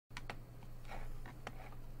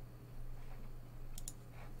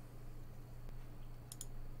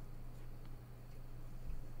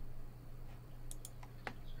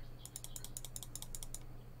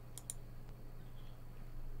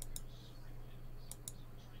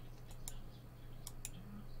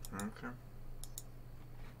Okay.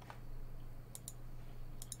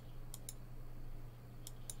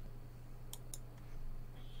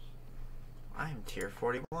 I am tier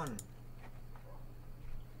 41.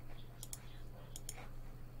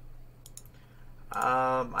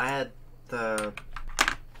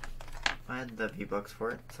 I had the V-Bucks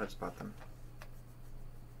for it, so I just bought them.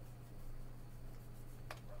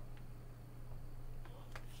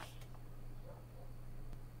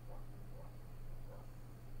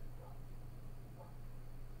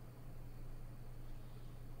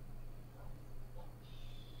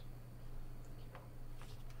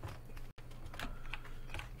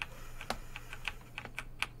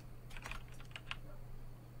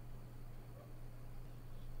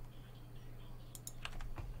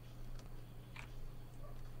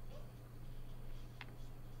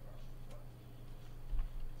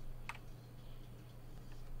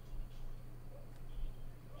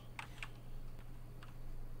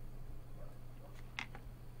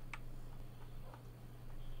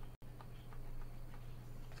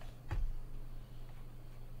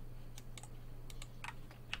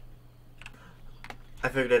 I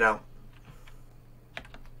figured it out.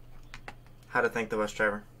 How to thank the bus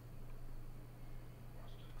driver.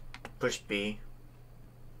 Push B.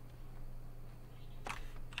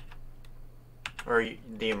 Or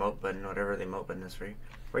the emote button, whatever the emote button is for you.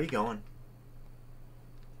 Where are you going?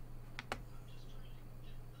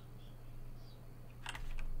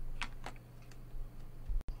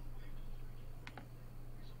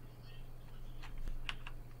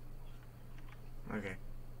 Okay.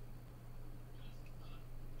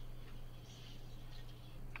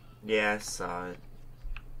 Yeah, I saw it.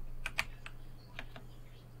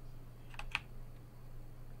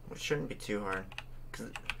 It shouldn't be too hard.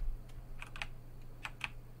 'Cause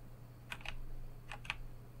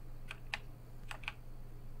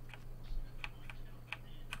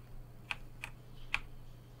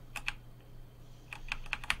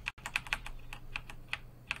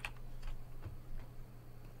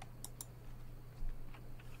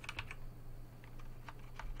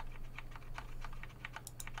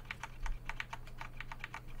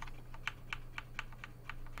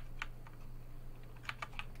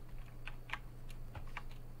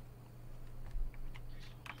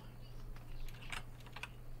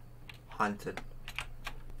Haunted.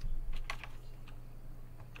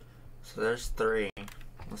 So there's 3.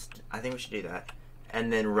 I think we should do that.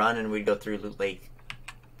 And then run and we'd go through Loot Lake.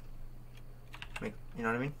 You know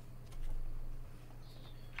what I mean?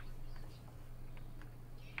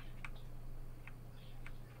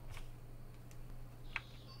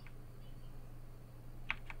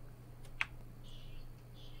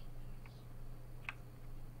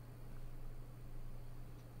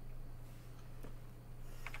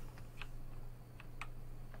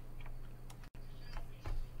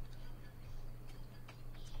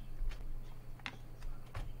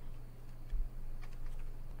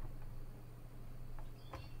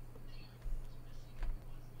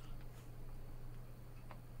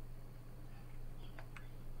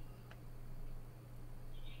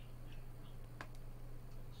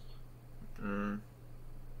 Mm.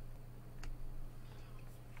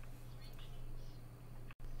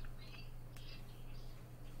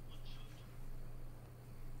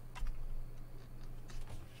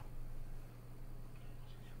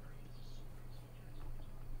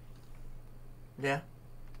 Yeah,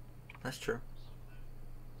 that's true.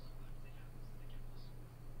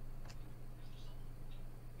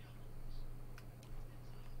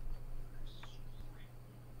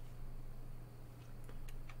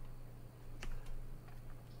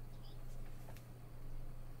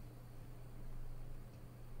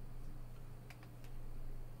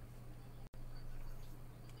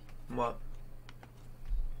 What?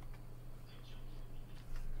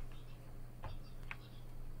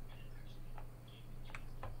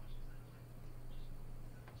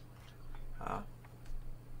 Uh,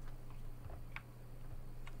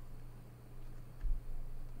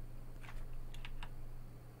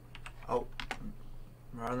 oh,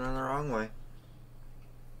 running the wrong way.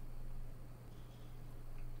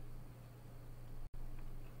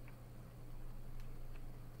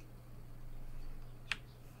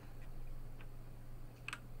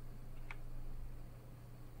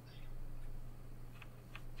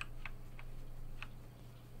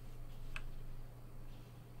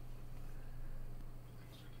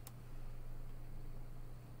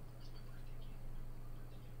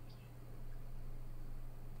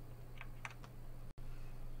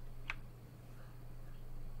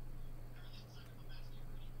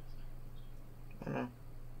 I don't know.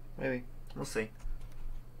 Maybe. We'll see.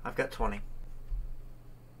 I've got 20.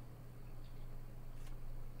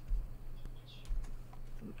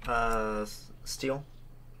 Steel.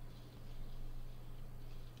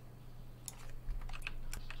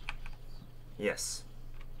 Yes.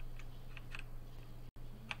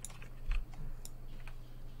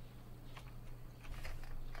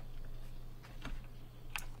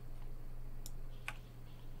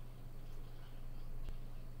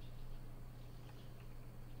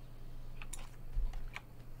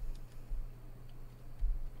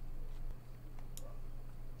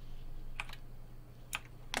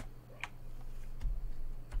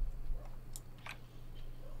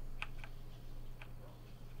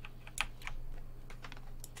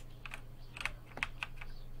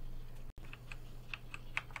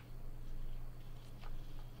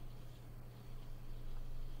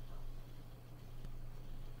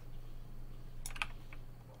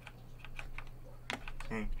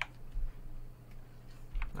 Okay.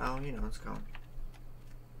 Oh, you know, it's going.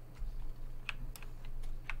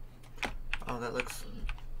 Oh, that looks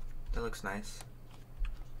nice.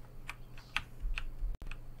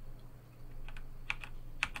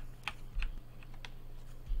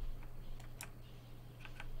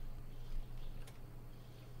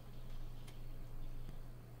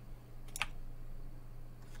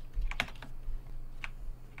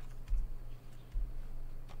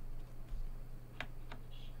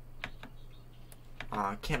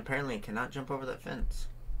 Apparently cannot jump over that fence.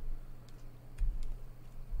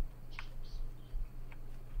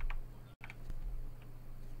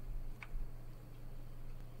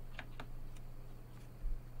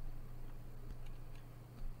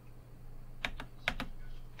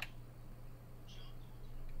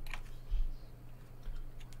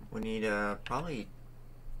 We need probably.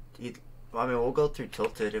 Well, I mean, we'll go through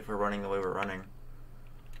tilted if we're running the way we're running.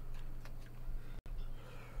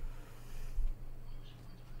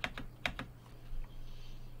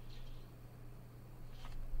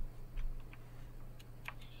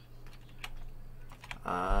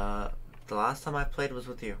 The last time I played was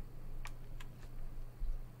with you.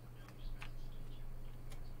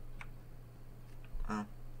 Oh,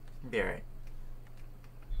 be alright.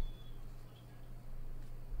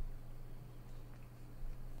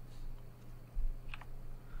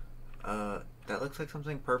 That looks like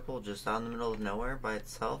something purple just out in the middle of nowhere by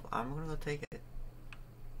itself. I'm gonna go take it.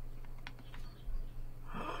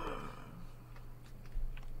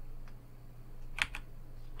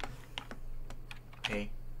 Hey.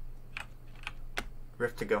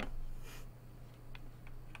 Rift to go.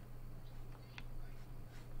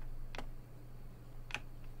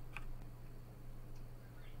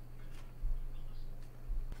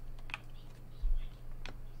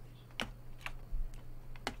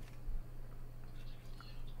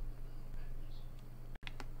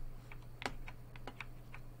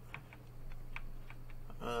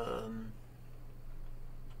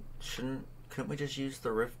 Couldn't we just use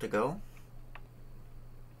the rift to go?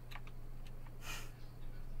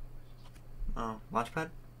 Oh, launchpad?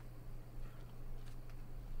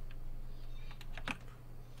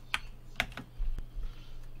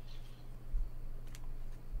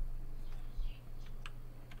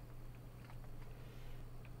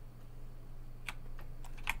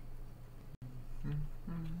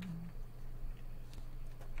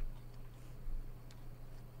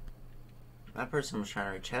 That person was trying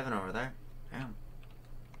to reach heaven over there. Damn.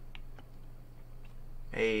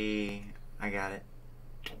 Hey, I got it.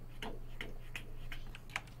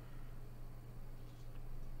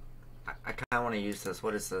 I kind of want to use this.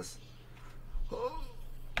 What is this? Oh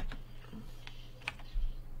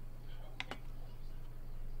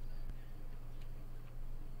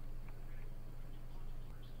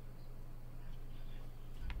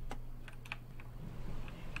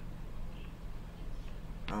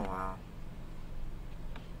wow.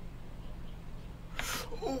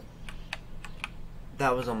 Oh.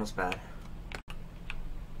 That was almost bad.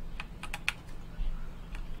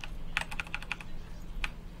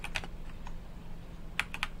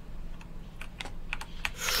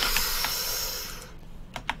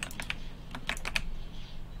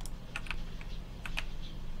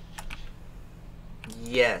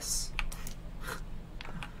 Yes.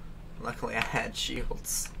 Luckily I had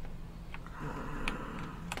shields.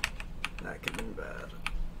 That could have been bad.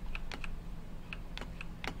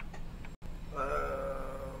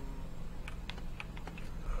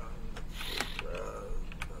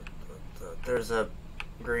 There's a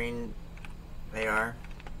green AR.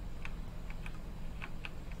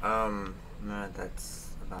 No, that's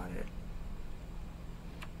about it.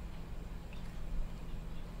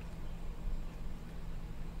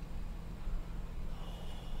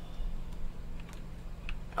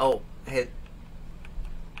 Oh, hit.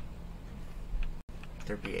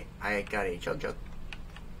 I got a chug.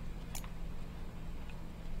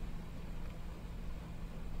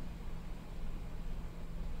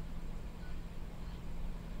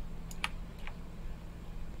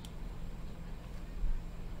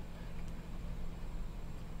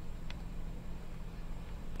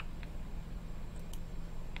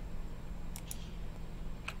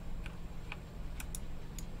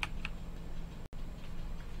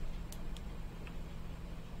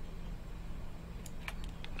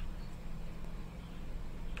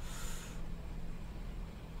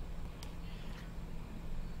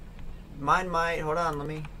 Mine might. Hold on, let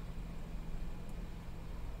me.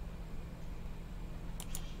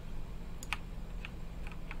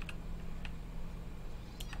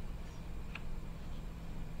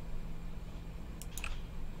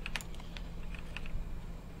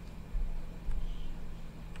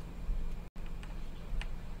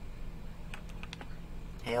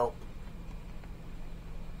 Help.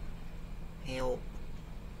 Help.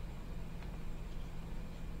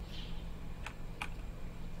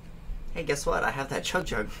 Hey, guess what? I have that chug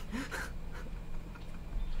jug.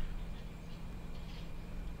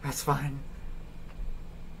 That's fine.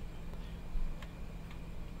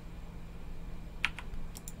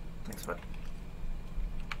 Thanks, bud.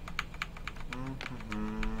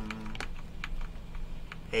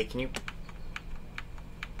 Hey, can you...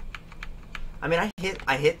 I mean,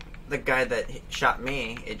 I hit the guy that shot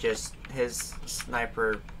me. It just... his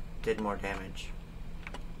sniper did more damage.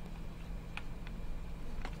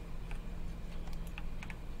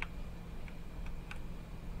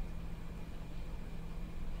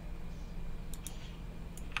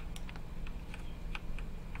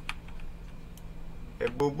 Hey,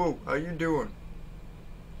 Boo Boo, how you doing?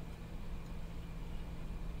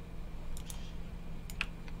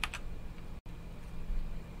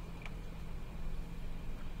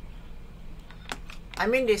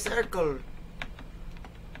 I'm in the circle.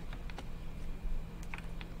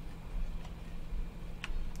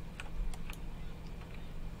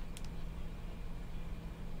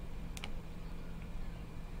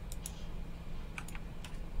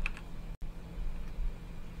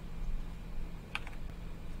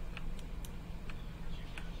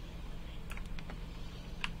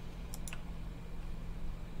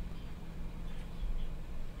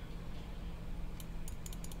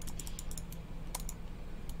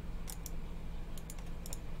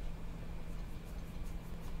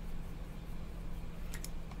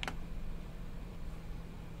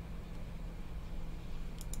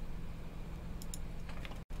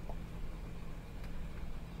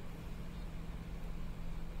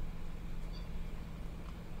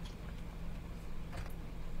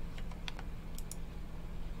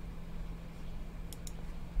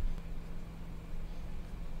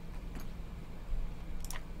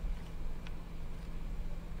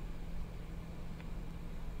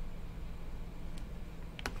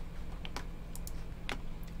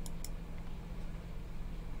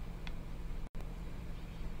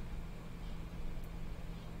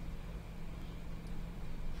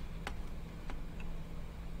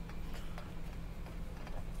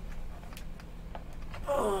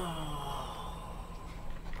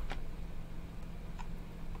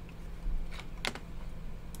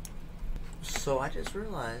 So I just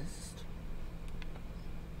realized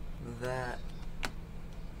that,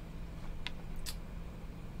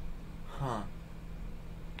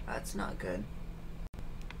 that's not good.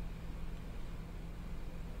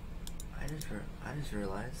 I just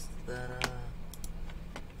realized that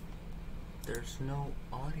there's no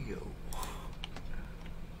audio.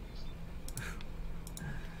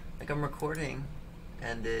 Like I'm recording,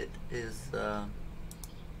 and it is not.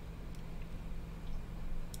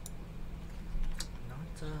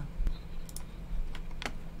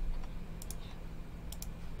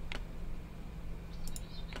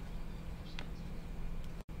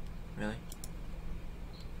 Really?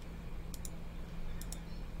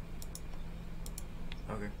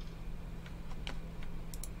 Okay.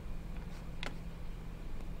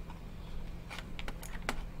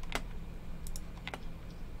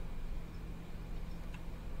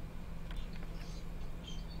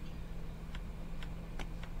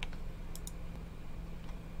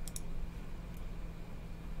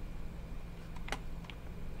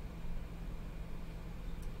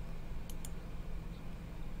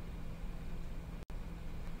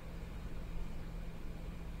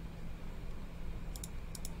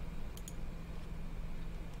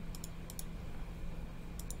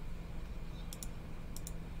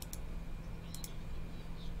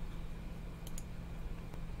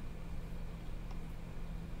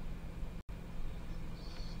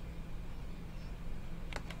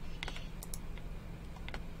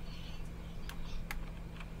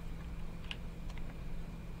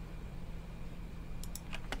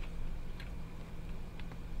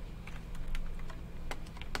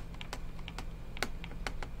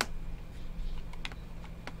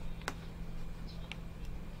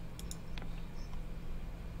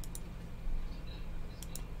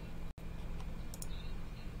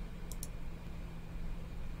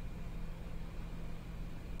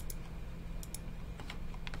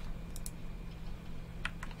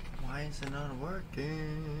 Why is it not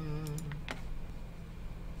working?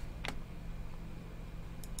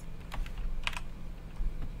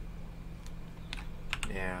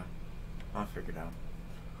 figured out.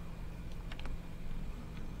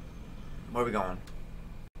 Where are we going?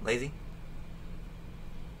 Lazy?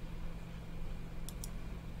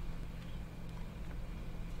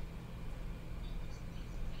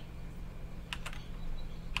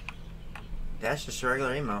 That's just a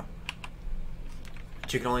regular emote.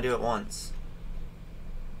 But you can only do it once.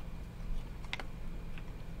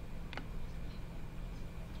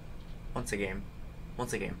 Once a game.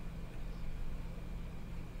 Once a game.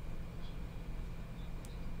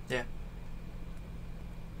 Yeah.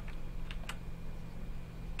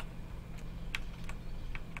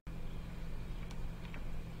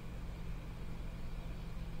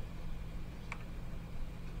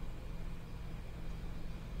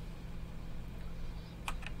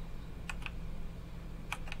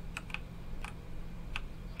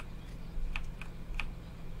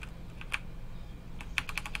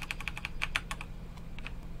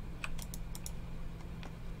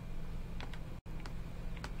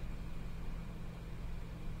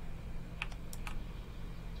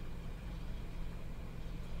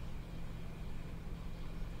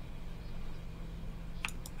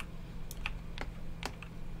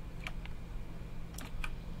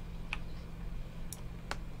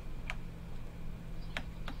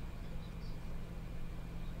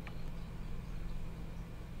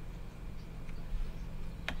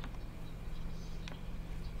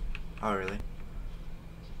 Oh, really?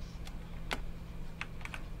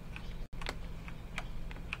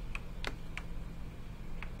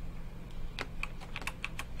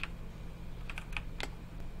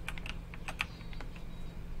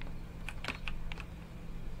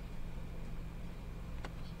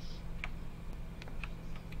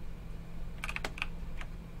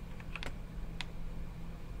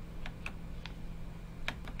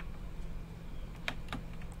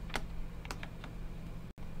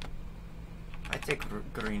 I take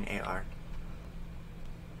green AR.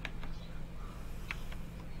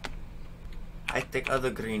 I take other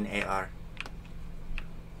green AR.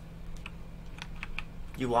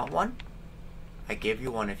 You want one? I give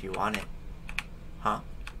you one if you want it. Huh?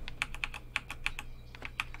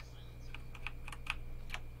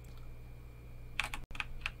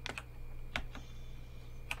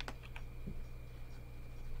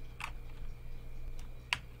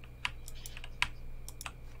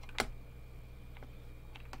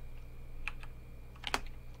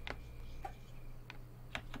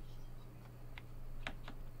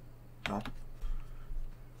 No.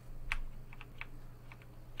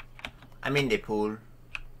 I'm in the pool.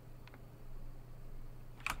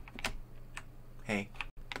 Hey.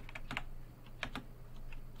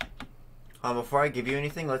 Before I give you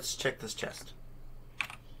anything, let's check this chest.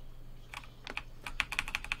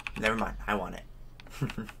 Never mind, I want it.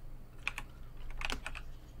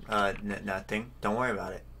 Nothing. Don't worry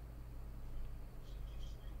about it.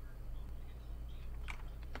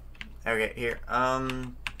 Okay, here.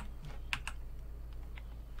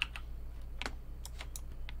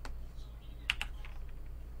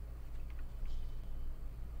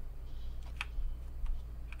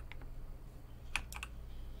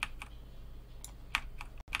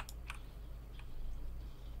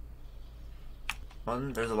 Well,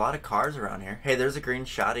 there's a lot of cars around here. Hey, there's a green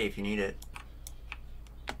shoddy if you need it.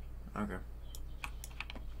 Okay.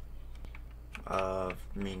 I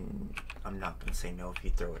mean, I'm not gonna say no if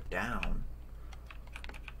you throw it down.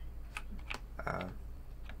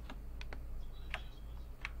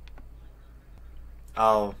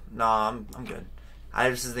 Oh, no, I'm good. I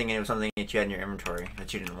was just thinking it was something that you had in your inventory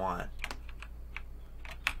that you didn't want.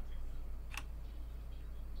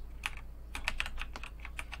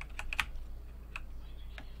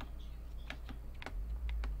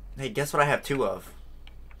 Hey, guess what I have two of?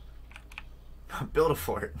 Build a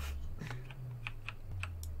fort.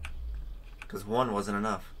 Because one wasn't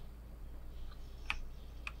enough.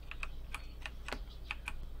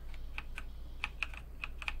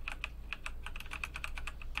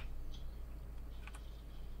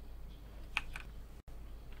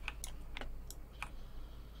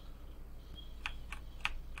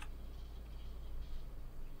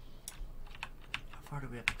 How far do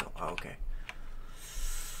we have to go? Oh, okay.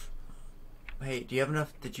 Hey, do you have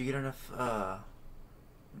enough? Did you get enough,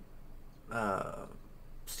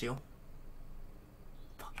 steel?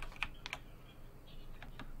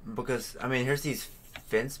 Because, I mean, here's these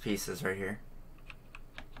fence pieces right here.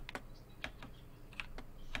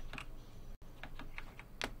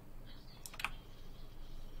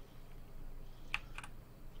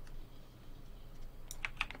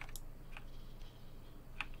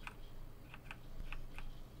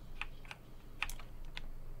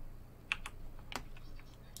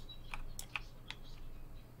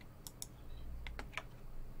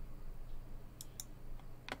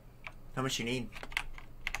 How much you need?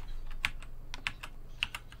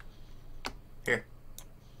 Here.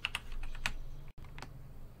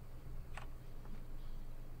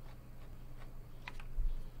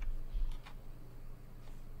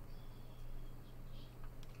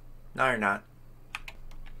 No, you're not.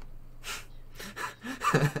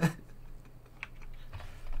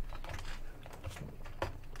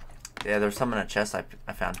 Yeah, there's some in a chest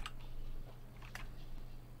I found.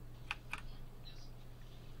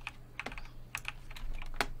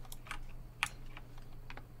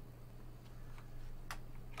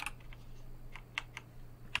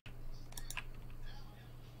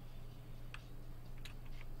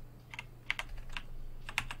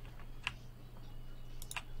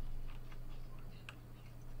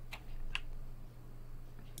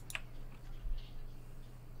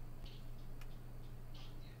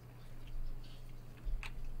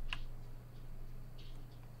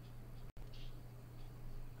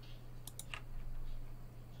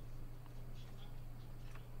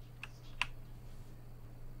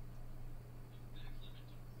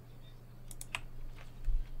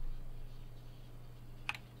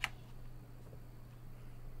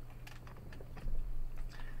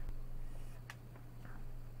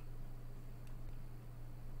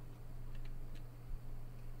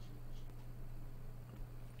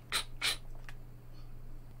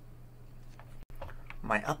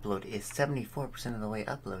 My upload is 74% of the way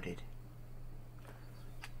uploaded.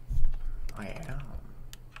 I am.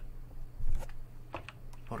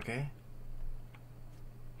 ¿Por qué?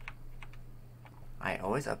 I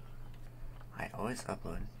always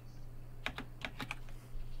upload.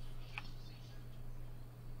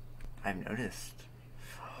 I've noticed.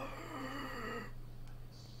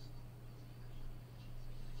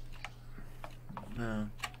 No.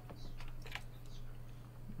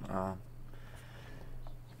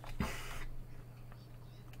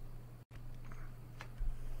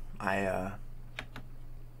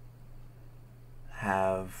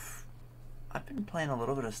 I've been playing a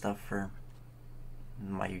little bit of stuff for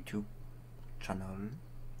my YouTube channel.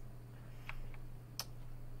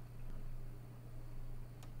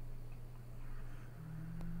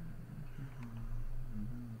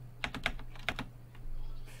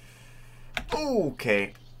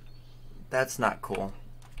 Okay, that's not cool.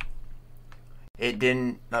 It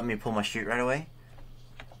didn't let me pull my chute right away,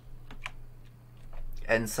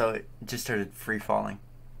 and so it just started free falling.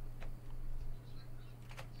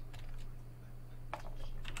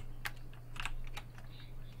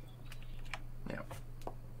 Yeah.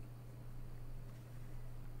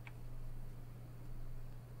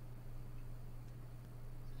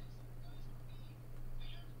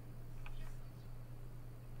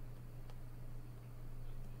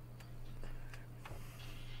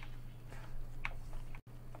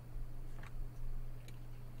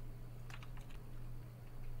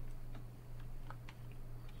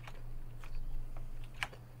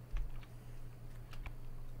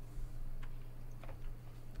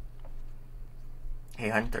 Hey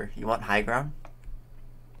Hunter, you want high ground?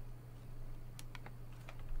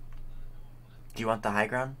 Do you want the high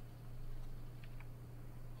ground?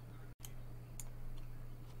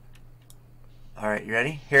 Alright, you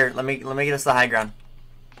ready? Here, let me get us the high ground.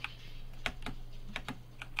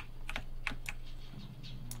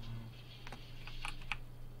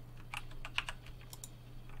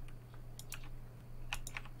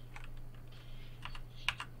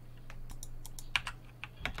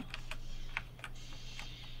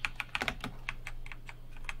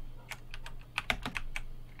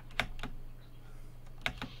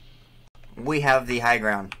 We have the high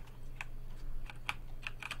ground.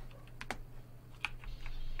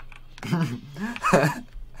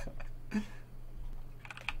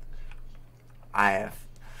 I have.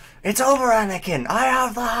 It's over, Anakin! I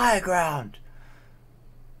have the high ground!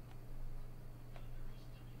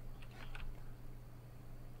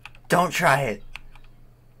 Don't try it.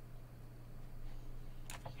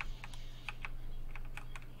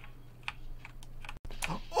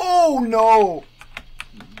 Oh no!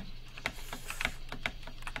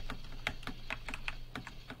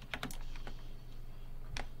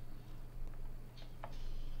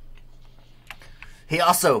 He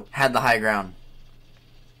also had the high ground.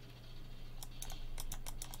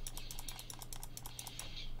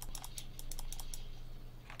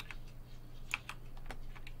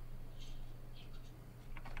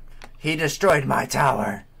 He destroyed my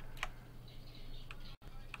tower.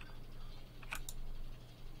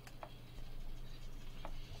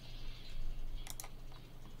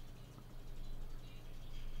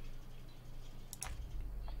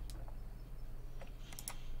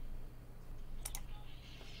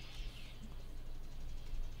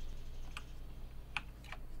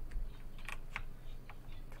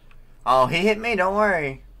 Oh, he hit me. Don't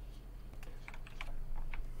worry.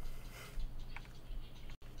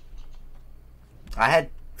 I had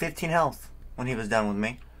 15 health when he was done with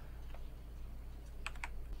me.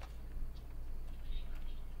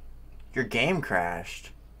 Your game crashed.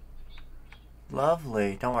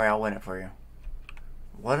 Lovely. Don't worry, I'll win it for you.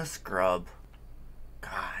 What a scrub.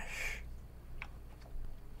 Gosh.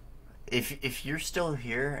 If you're still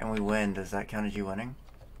here and we win, does that count as you winning?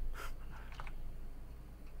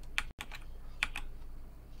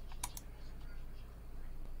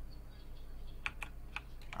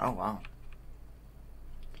 Oh, wow.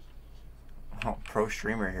 Oh, pro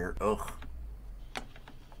streamer here. Ugh.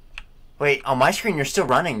 Wait, on my screen you're still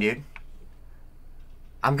running, dude.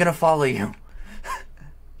 I'm gonna follow you.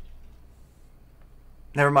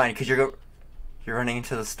 Never mind, because you're running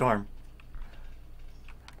into the storm.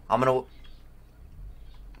 I'm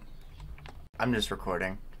just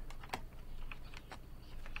recording.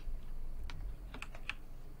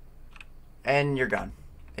 And you're gone.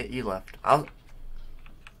 You left. I'll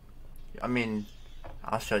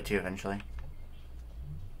show it to you eventually.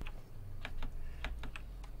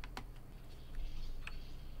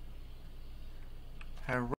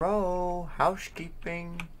 Hello,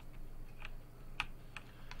 housekeeping.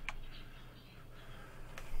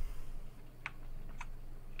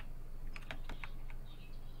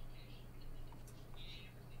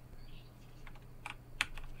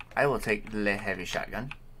 I will take the heavy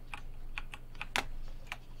shotgun.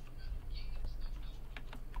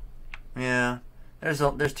 Yeah, there's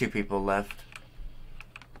 2 people left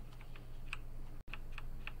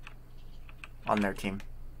on their team.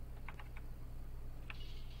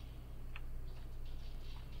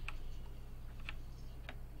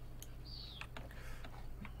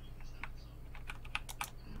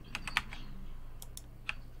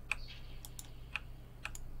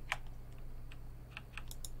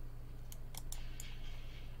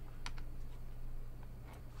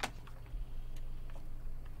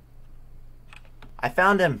 I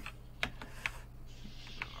found him.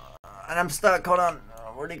 And I'm stuck. Hold on.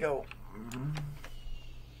 Where'd he go?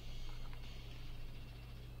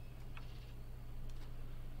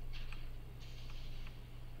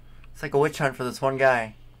 It's like a witch hunt for this one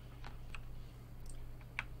guy.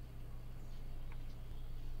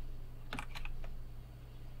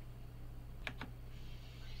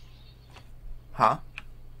 Huh?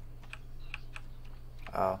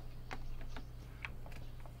 Oh.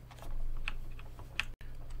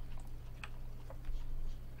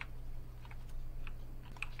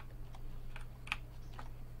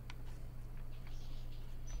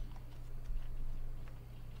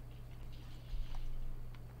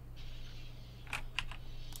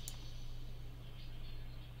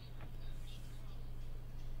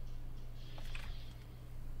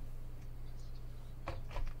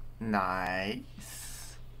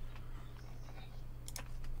 Nice.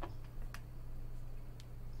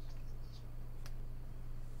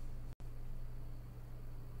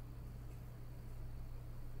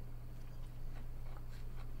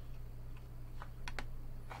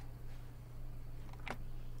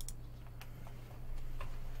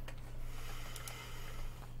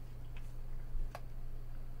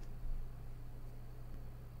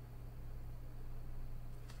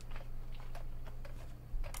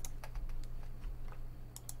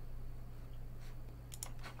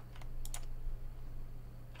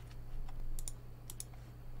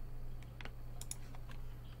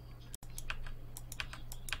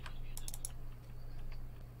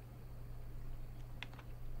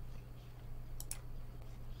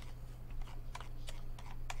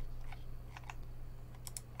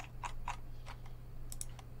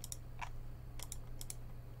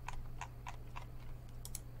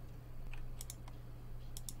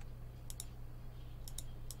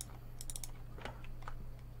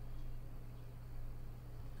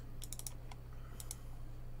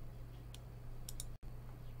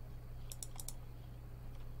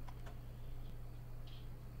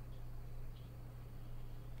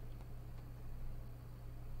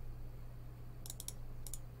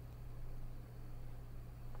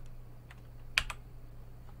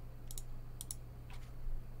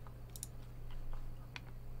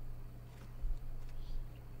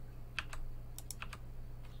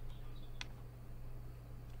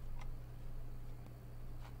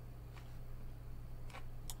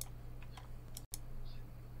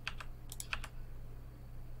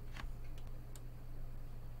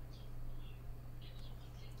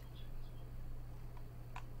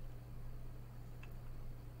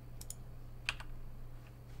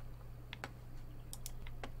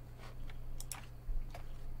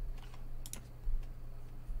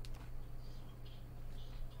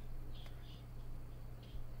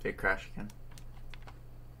 Did it crash again?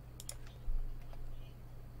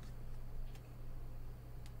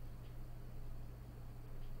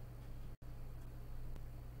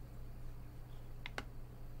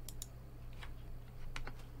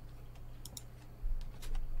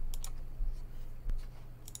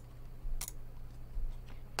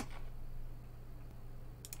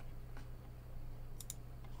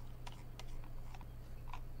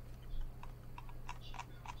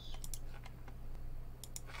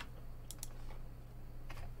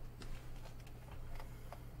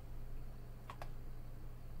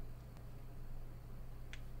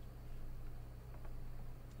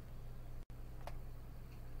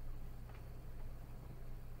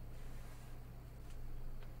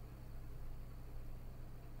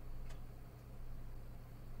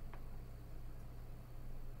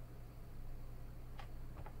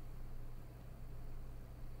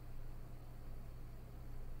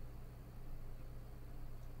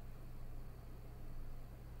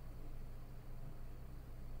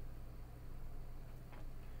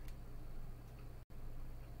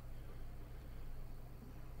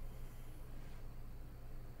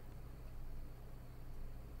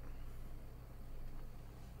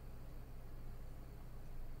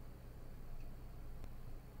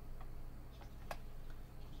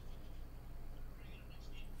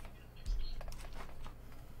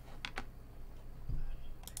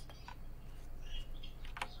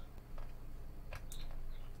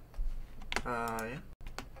 Yeah.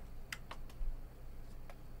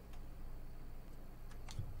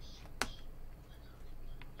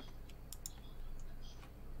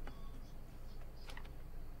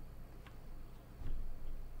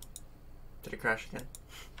 Did it crash again?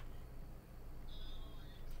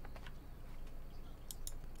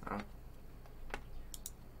 Oh.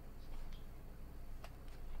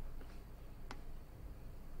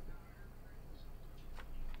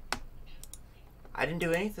 I didn't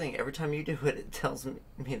do anything. Every time you do it, it tells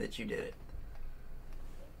me that you did it.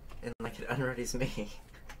 And like it unreadies me.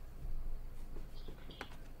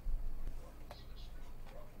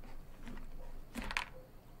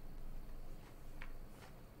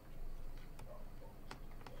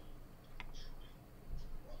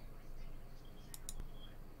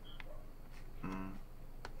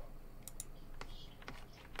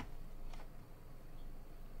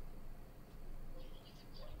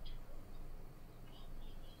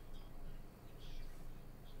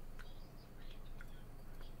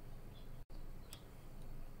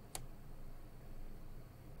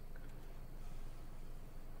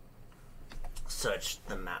 Search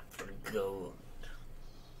the map for gold.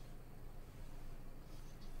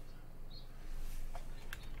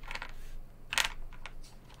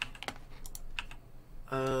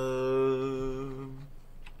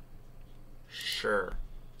 Sure.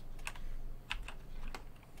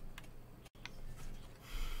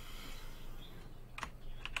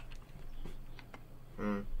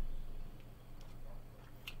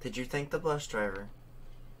 Did you thank the bus driver?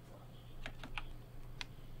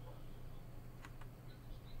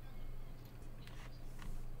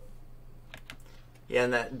 Yeah,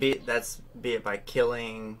 and that's be it by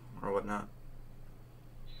killing or whatnot.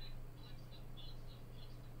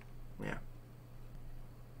 Yeah.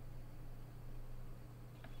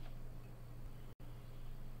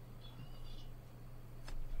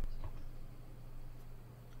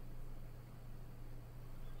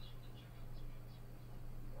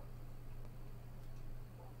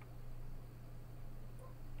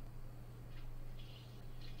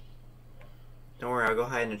 Don't worry, I'll go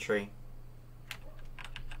hide in a tree.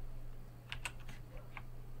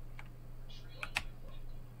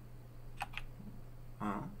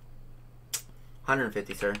 Oh.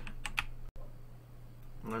 150, sir.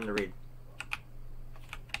 Learn to read.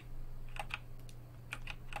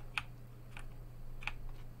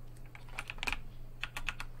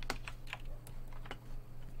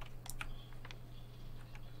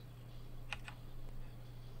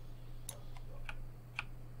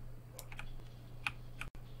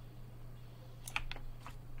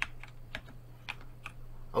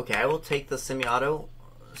 Okay, I will take the semi-auto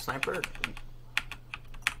sniper.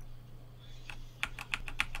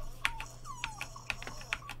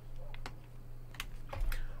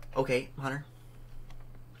 Okay, Hunter.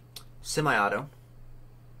 Semi-auto.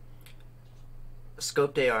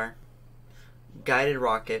 Scoped AR. Guided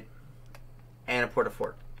rocket. And a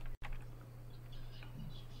porta-fort.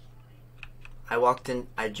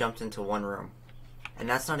 I jumped into one room. And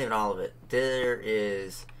that's not even all of it. There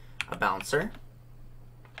is a bouncer.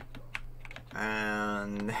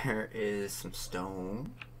 And there is some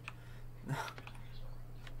stone.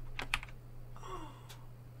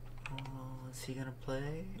 Oh, is he gonna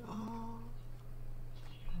play? Oh.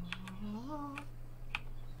 Oh.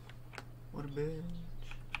 What a bitch.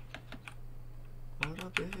 What a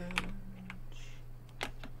bitch.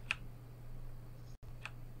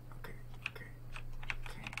 Okay, okay,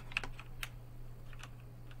 okay.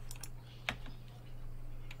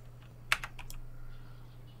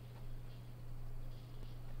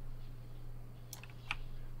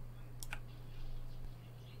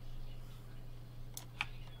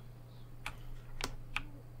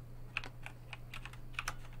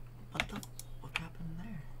 What happened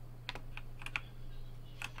there?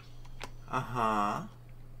 Uh-huh.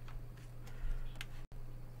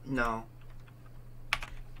 No.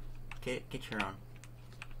 Get your own.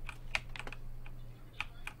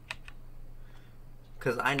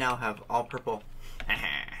 Cause I now have all purple.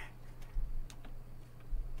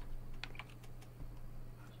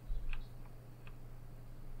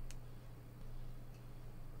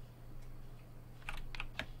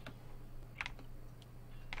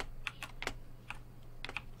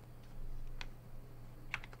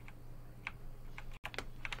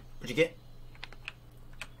 What'd you get?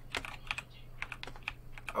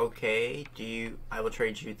 Okay, I will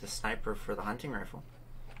trade you the sniper for the hunting rifle.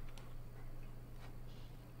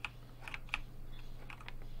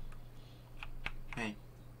 Hey.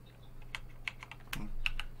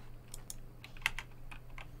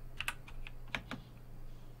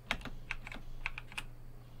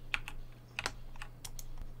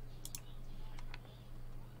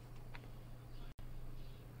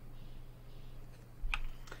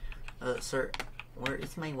 Sir, where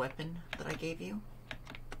is my weapon that I gave you?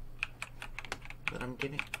 That I'm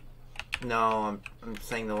giving? No, I'm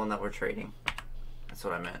saying the one that we're trading. That's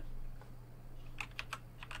what I meant.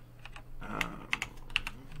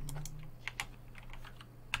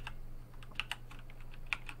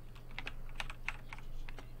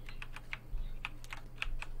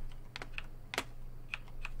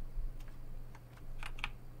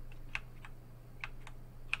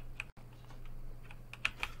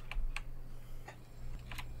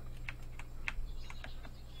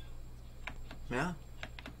 Yeah.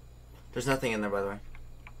 There's nothing in there, by the way.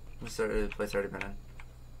 The place already been in.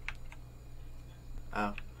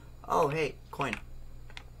 Oh. Oh, hey, coin.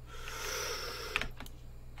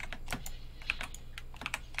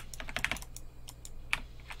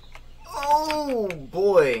 Oh,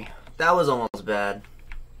 boy. That was almost bad.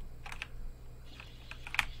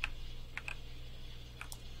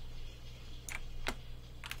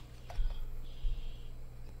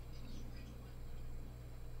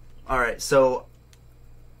 Alright, so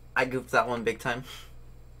I goofed that one big time.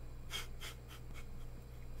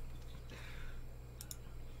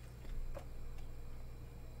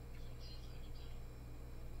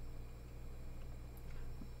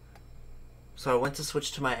 So I went to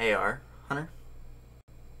switch to my AR, Hunter,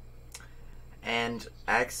 and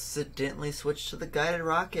accidentally switched to the guided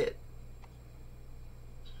rocket.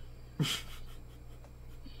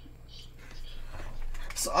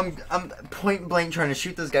 So I'm point blank trying to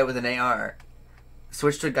shoot this guy with an AR.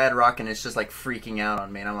 Switch to a guided rocket and it's just like freaking out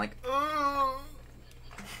on me, and I'm like, ugh.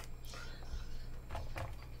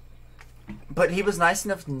 But he was nice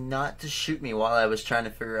enough not to shoot me while I was trying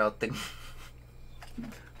to figure out the.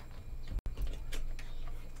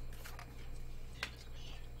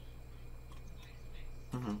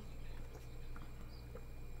 Mm-hmm.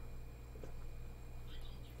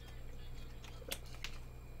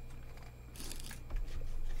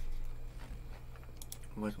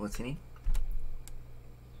 What's he need?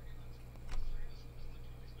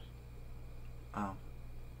 Oh.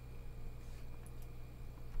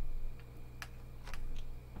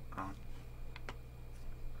 Oh.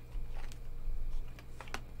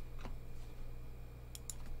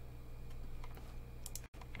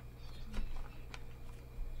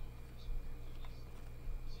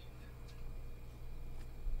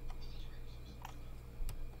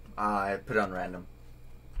 I put it on random.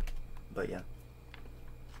 But yeah.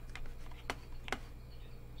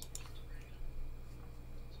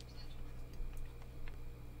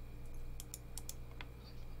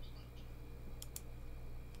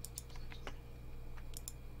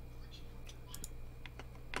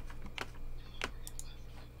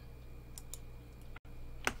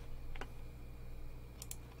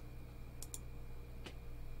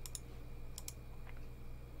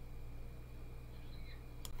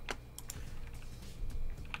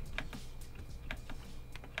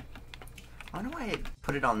 I wonder why I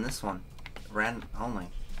put it on this one. Random only.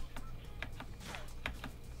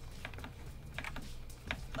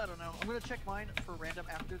 I don't know. I'm gonna check mine for random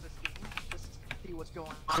after this game, just to see what's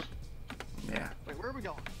going on. Yeah. Wait, where are we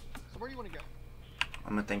going? So where do you want to go?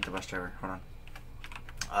 I'm gonna thank the bus driver. Hold on.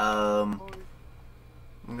 Oh,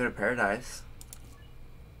 I'm gonna go to Paradise.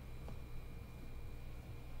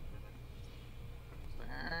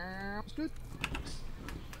 sounds good.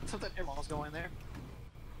 So that airballs go in there.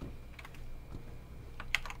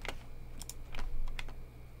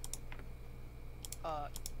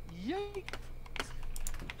 Yay!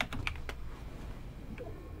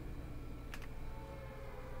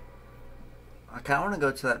 I kind of want to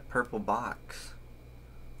go to that purple box.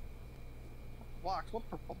 Box? What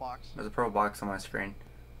purple box? There's a purple box on my screen.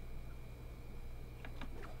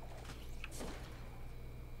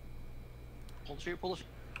 Pull the shoot, pull the shoot.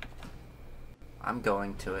 I'm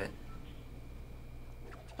going to it.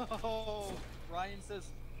 Oh,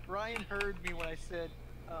 Ryan heard me when I said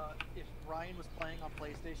if Ryan was playing on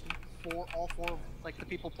PlayStation, all four of like the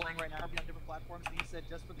people playing right now are on different platforms, and he said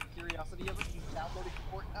just for the curiosity of it, he's downloading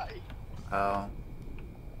Fortnite. Oh.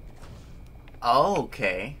 Oh,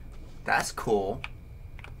 okay. That's cool.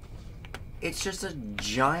 It's just a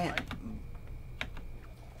giant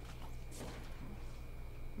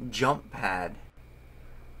jump pad.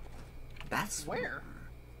 That's Where?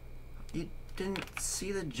 You didn't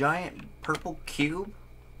see the giant purple cube?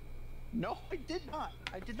 No, I did not.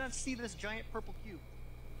 I did not see this giant purple cube.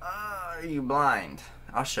 Are you blind?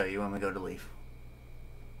 I'll show you when we go to leave.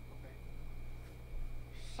 Okay.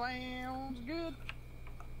 Sounds good.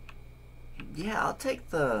 Yeah, I'll take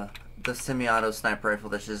the semi-auto sniper rifle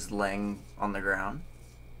that's just laying on the ground.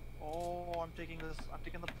 Oh, I'm taking this. I'm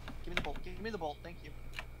taking the. Give me the bolt. Give me the bolt. Thank you.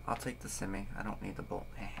 I'll take the semi. I don't need the bolt.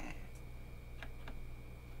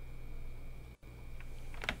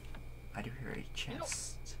 I do hear a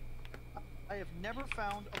chest. You know, I have never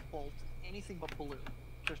found a bolt anything but blue.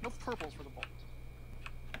 There's no purples for the bolt.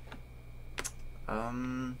 I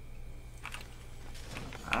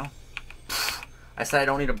don't. I said I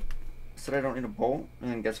don't need a bolt,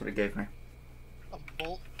 and then guess what it gave me? A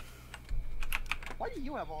bolt? Why do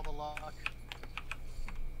you have all the luck?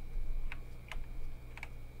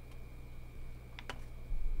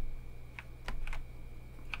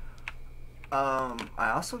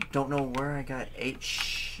 I also don't know where I got 8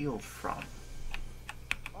 shield from.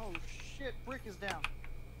 Oh shit, Brick is down.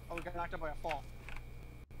 Oh, we got knocked out by a fall.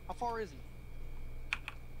 How far is he?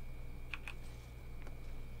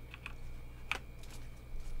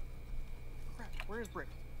 Crap, where is Brick?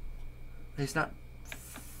 He's not.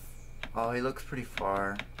 Oh, he looks pretty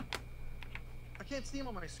far. I can't see him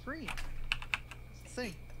on my screen. That's the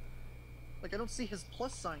thing. Like, I don't see his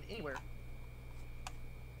plus sign anywhere.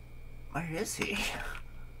 Where is he?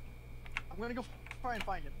 I'm gonna go try and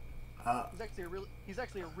find him. He's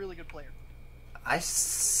actually a really good player. I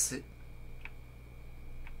see.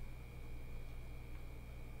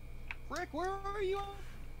 Rick, where are you?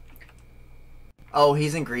 Oh,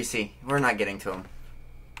 he's in Greasy. We're not getting to him.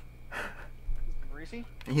 Greasy?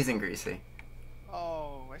 He's in Greasy.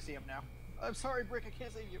 Oh, I see him now. I'm sorry, Brick, I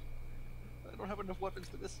can't save you. I don't have enough weapons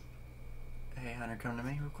for this. Hey, Hunter, come to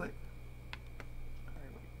me real quick.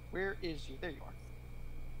 Alright, wait. Where is you? There you are.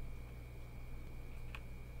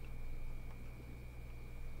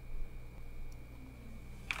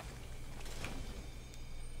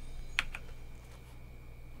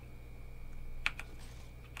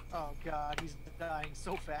 Oh god, he's dying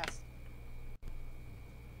so fast.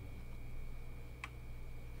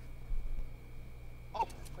 Oh,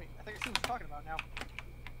 wait, I think I see what you're talking about now.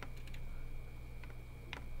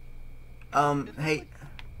 Hey.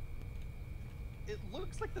 It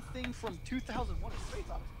looks like the thing from 2001: A Space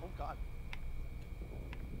Odyssey. Oh god.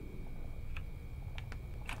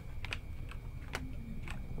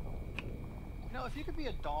 You know, if you could be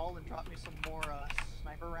a doll and drop me some more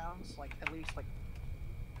sniper rounds, like at least like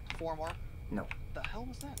 4 more. No. The hell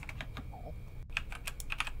was that? Oh.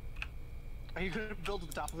 Are you gonna build to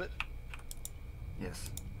the top of it? Yes.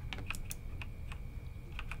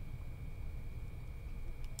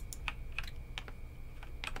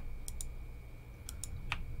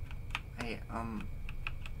 Hey,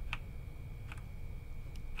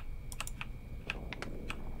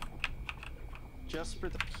 Just for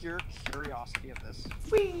the pure curiosity of this.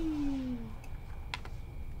 Whee!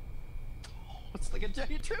 Oh, it's like a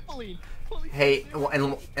giant trampoline. Holy Hey, shit.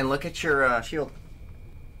 and look at your shield.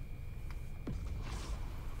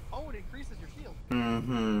 Oh, it increases your shield.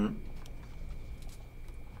 Mm-hmm.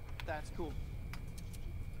 That's cool.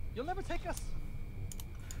 You'll never take us.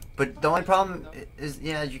 But the only problem is,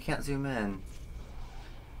 yeah, you can't zoom in.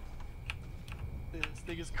 This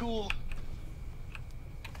thing is cool.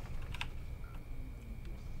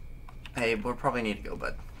 Hey, we'll probably need to go,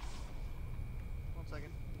 bud. 1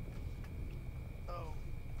 second. Oh.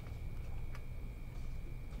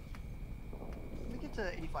 Let me get it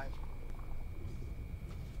to 85.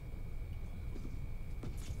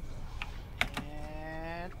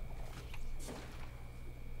 And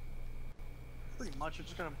pretty much, we're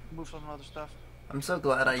just gonna move some other stuff. I'm so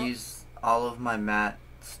glad I used all of my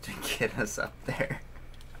mats to get us up there.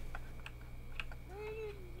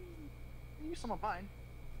 Use some of mine.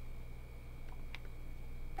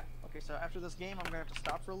 Okay, so after this game, I'm gonna have to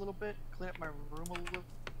stop for a little bit, clean up my room a little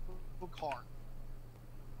car.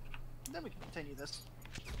 Then we can continue this.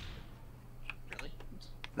 Really?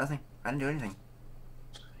 Nothing. I didn't do anything.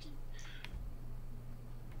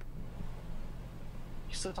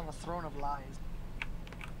 You sit on the throne of lies.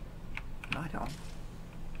 No, I don't.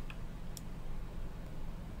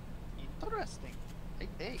 Interesting. Hey,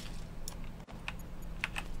 hey.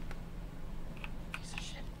 Piece of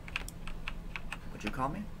shit. What'd you call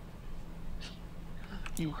me?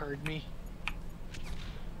 You heard me.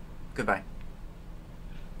 Goodbye.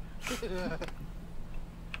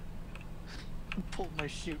 Pulled my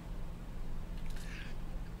chute.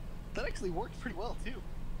 That actually worked pretty well too.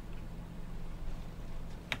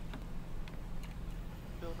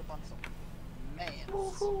 Build up on some man.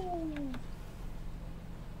 Woohoo!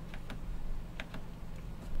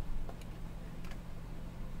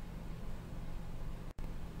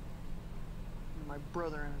 My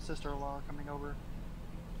brother and sister-in-law are coming over.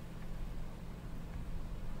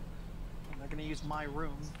 And they're gonna use my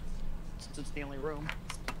room, since it's the only room.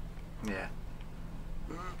 Yeah.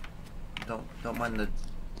 Don't mind the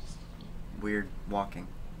weird walking.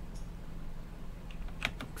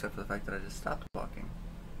 Except for the fact that I just stopped walking.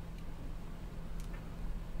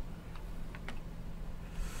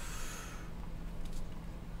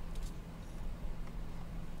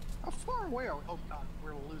 How far away are we? Oh god,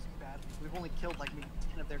 we're losing badly. We've only killed like maybe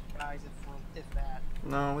 10 of their guys, if that.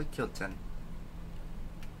 No, we killed 10.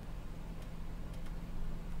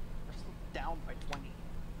 We're still down by 20.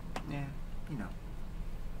 Yeah, you know.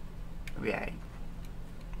 Yeah.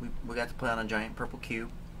 We got to play on a giant purple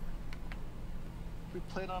cube. We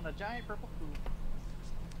played on a giant purple cube.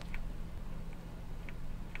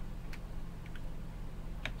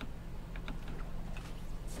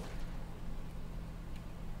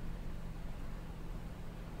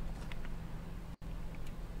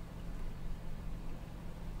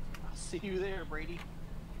 I'll see you there, Brady.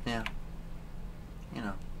 Yeah. You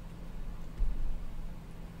know.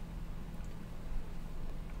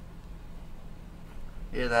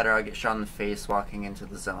 Either that or I'll get shot in the face walking into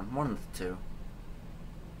the zone. One of the two.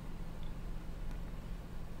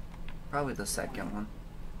 Probably the second one.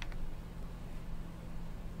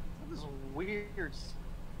 That is weird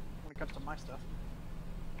when it comes to my stuff.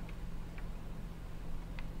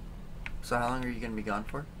 So how long are you going to be gone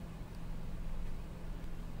for?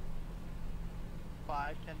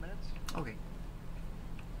 5-10 minutes. Okay.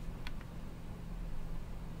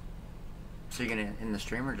 So you're going to end the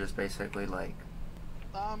stream or just basically like...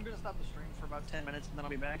 I'm gonna stop the stream for about 10 minutes and then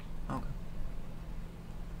I'll be back. Okay.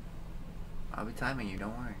 I'll be timing you,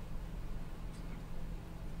 don't worry.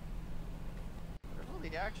 There's all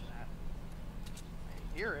the action at.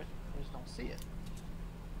 I hear it, I just don't see it.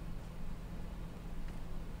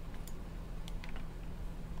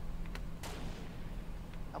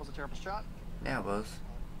 That was a terrible shot. Yeah, it was.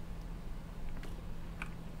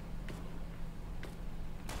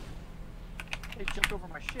 They jumped over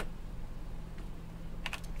my ship.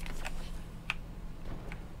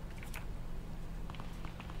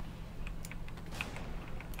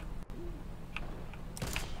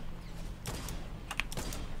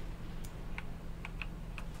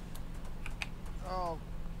 Oh,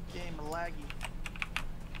 game laggy.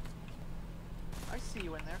 I see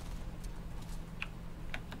you in there.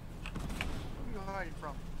 Where are you hiding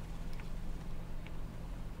from?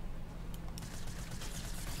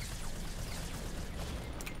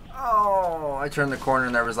 Oh, I turned the corner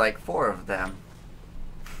and there was like 4 of them.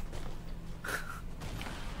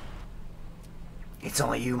 It's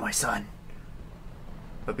only you, my son.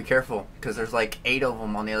 But be careful, because there's like 8 of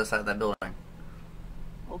them on the other side of that building.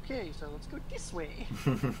 Okay, so let's go this way.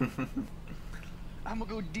 I'm gonna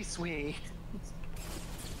go this way.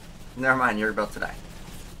 Never mind, you're about to die.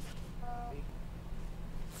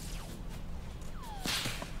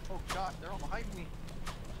 Oh god, they're all behind me.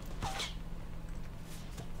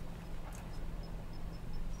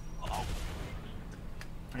 Oh.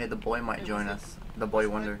 Hey, the boy might Hey, join what's us. The boy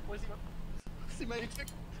wonder. What's he my tick?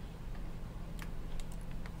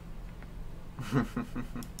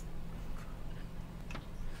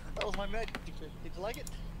 That was my magic trick. Did you like it?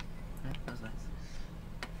 Yeah, that was nice.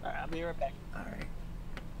 Alright, I'll be right back. Alright.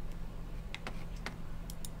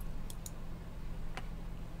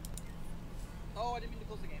 Oh, I didn't mean to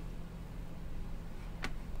close the game.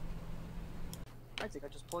 I think I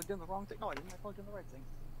just plugged in the wrong thing. No, I didn't. I plugged in the right thing.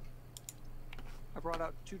 I brought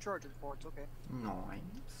out 2 charger ports. Okay.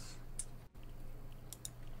 Nice.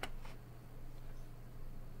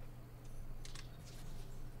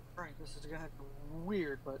 Alright, this is gonna be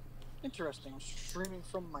weird, but interesting. I'm streaming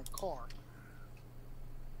from my car.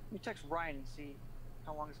 Let me text Ryan and see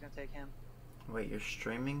how long it's gonna take him. Wait, you're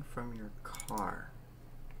streaming from your car?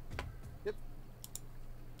 Yep.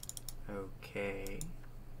 Okay.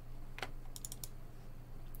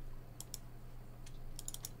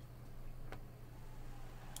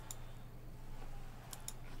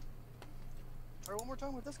 Alright, one more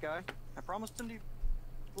time with this guy. I promised him to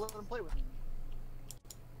let him play with me.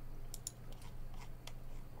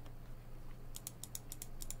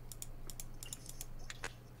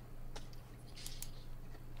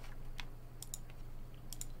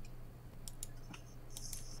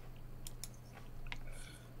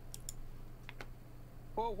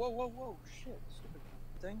 Whoa, whoa, whoa, whoa, shit, stupid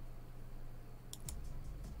thing.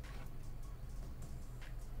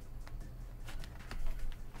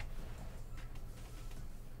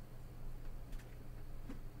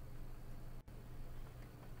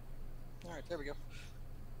 Alright, there we go.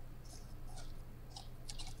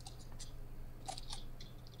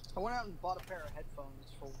 I went out and bought a pair of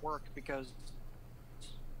headphones for work because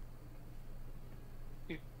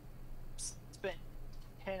we spent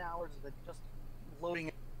 10 hours of it just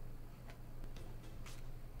loading.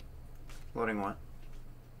 Loading what?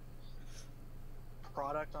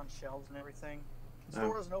 Product on shelves and everything. The Oh.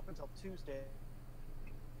 store doesn't open until Tuesday.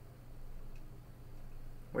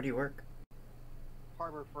 Where do you work?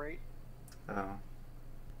 Harbor Freight. Oh.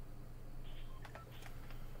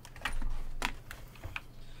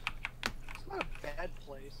 It's not a bad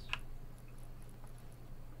place.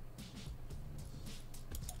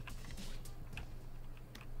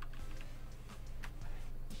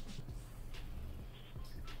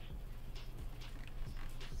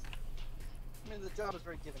 I mean, the job is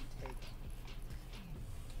very give and take.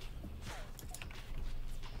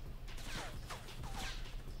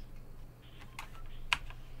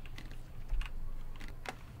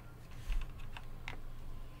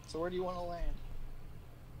 So where do you want to land?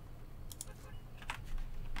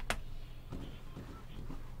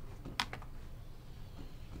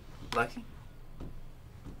 Lucky? Do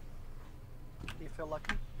you feel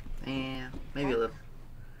lucky? Yeah, maybe a little.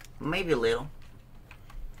 Maybe a little.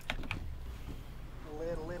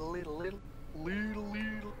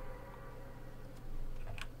 Little.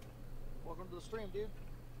 Welcome to the stream, dude.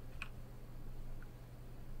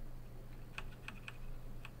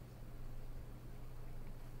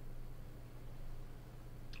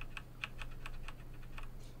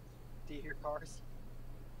 Do you hear cars?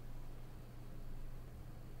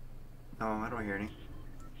 No, I don't hear any.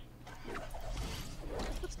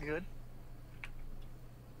 That's good.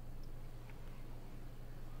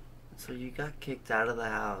 So you got kicked out of the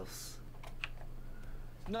house.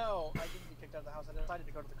 No, I didn't get kicked out of the house. I decided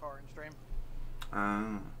to go to the car and stream.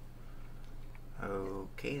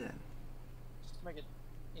 Okay then. Just to make it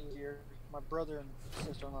easier. My brother and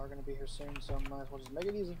sister-in-law are going to be here soon, so I might as well just make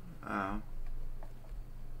it easy. Oh.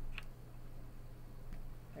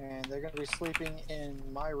 And they're going to be sleeping in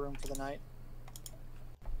my room for the night.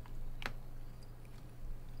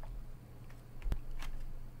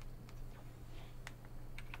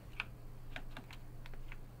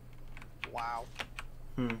 Wow.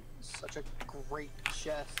 Such a great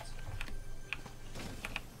chest.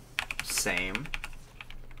 Same.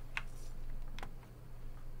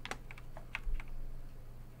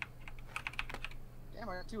 Damn,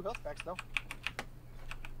 I got 2 health packs though.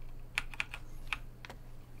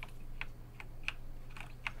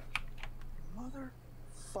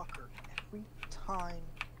 Motherfucker. Every time.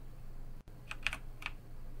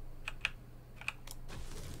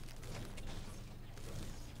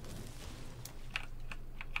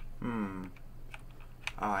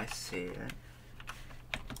 Oh, I see it.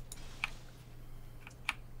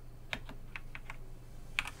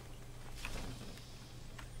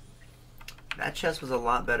 That chest was a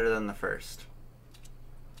lot better than the first.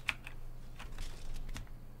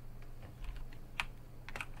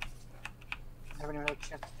 I haven't even had a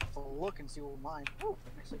chance to look and see what mine. Oh,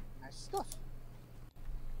 actually, nice stuff.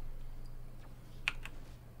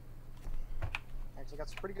 Actually, got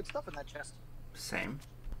some pretty good stuff in that chest. Same.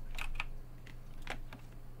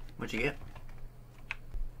 What'd you get?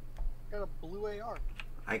 Got a blue AR.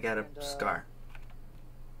 I got a scar.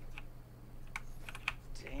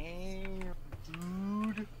 Damn,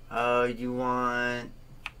 dude. You want...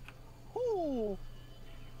 Ooh.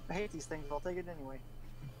 I hate these things, but I'll take it anyway.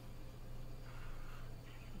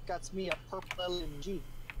 Got me a purple LMG.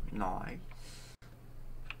 Nice.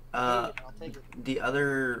 Uh, Hate it, I'll take it. the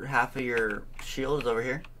other half of your shield is over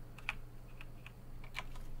here.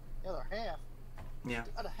 The other half. Yeah.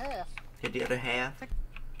 The other half. Hit the other half.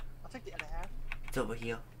 I'll take the other half. It's over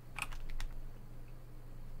here.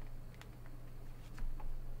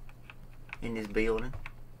 In this building.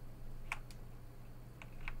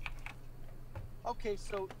 Okay,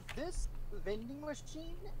 so this vending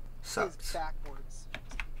machine Sucks. is backwards.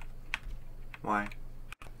 Why?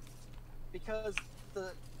 Because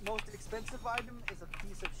the most expensive item is a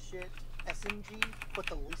piece of shit SMG, but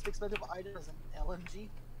the least expensive item is an LMG.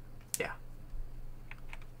 Yeah.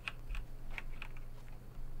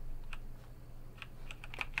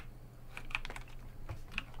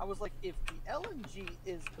 I was like, if the LMG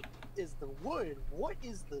is the wood, what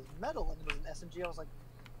is the metal? And it was an SMG. I was like,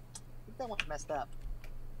 I think that one's messed up.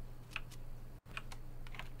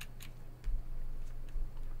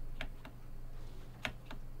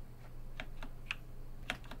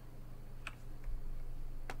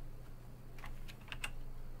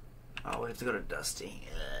 Oh, we have to go to Dusty.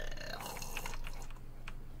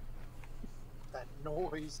 That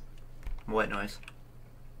noise. What noise?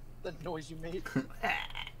 The noise you made.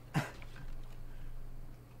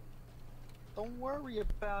 Don't worry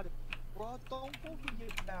about it, bro. Don't worry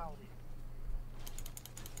about it.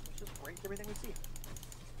 Let's just break everything we see.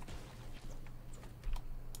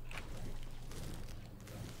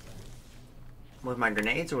 With my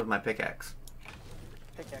grenades or with my pickaxe?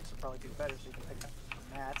 Pickaxe would probably do better so you can pick up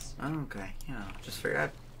some mats. Okay, yeah. Just figured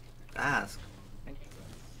I'd ask. And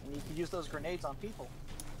you can use those grenades on people.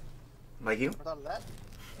 Like you? Never thought of that.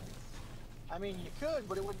 I mean, you could,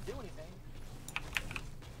 but it wouldn't do anything.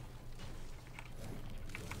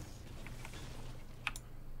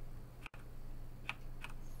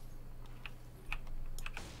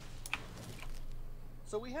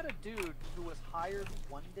 So we had a dude who was hired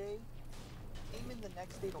one day, came in the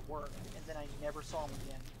next day to work, and then I never saw him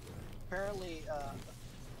again. Apparently,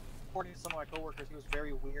 according to some of my coworkers, he was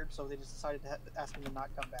very weird, so they just decided to ask him to not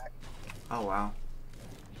come back. Oh, wow.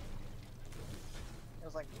 I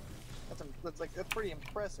was like, that's pretty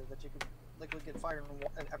impressive that you could like get fired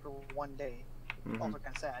after one day. Mm-hmm. Also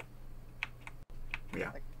kind of sad.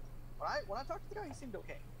 Yeah. Like, when I talked to the guy, he seemed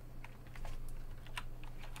okay.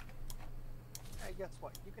 Hey, guess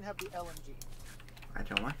what? You can have the LMG. I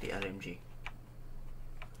don't want the LMG.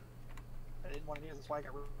 I didn't want to use this, so I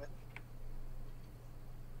got rid of it.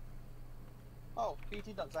 Oh,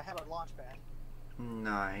 BT dubs, I have a launch pad.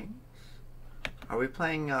 Nice. Are we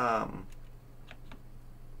playing, Ooh.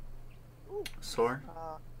 Soar?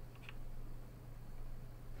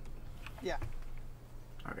 Yeah.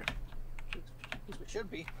 Okay. At least we should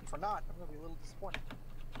be. If we're not, I'm gonna be a little disappointed.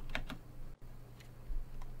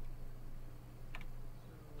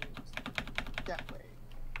 That way.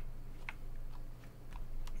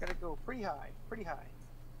 Gotta go pretty high, pretty high.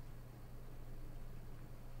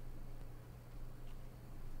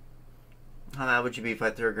 How mad would you be if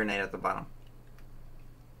I threw a grenade at the bottom?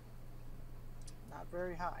 Not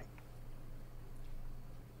very high.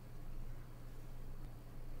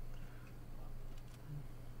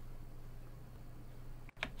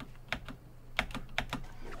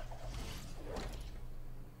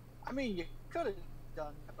 I mean, you could have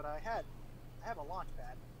done that, but I have a launch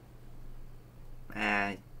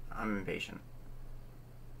pad. I'm impatient.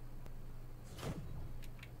 Oh,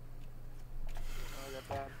 that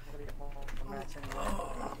bad. I'm gonna get more mats anyway.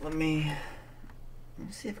 Oh, let me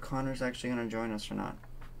see if Connor's actually gonna join us or not.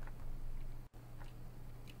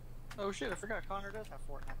 Oh shit, I forgot Connor does have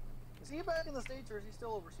Fortnite. Is he back in the States or is he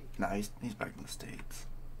still overseas? No, he's back in the States.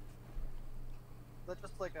 Is that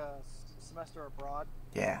just like a semester abroad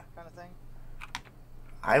Yeah. kind of thing?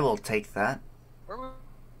 I will take that. Where would...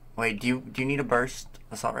 Wait, do you need a burst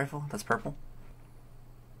assault rifle? That's purple?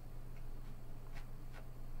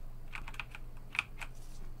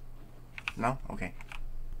 No? Okay.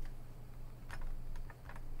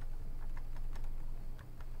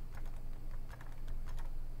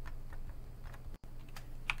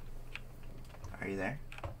 Are you there?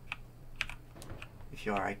 If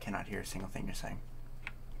you are, I cannot hear a single thing you're saying.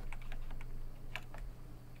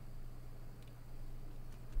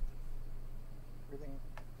 Everything...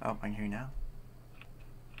 Oh, I can hear you now.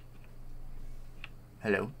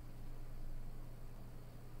 Hello?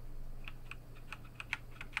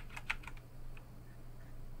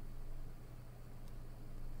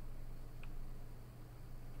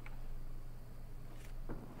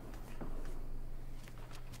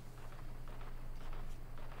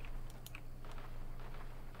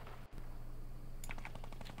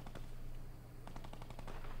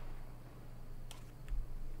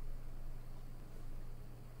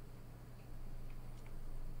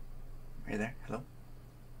 there? Hello?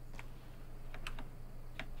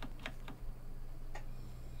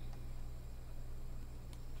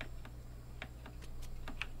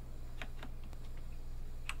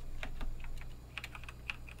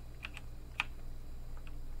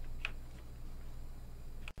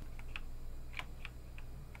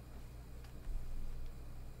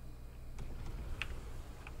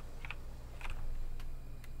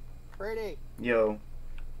 Brady. Yo.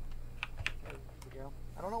 There we go.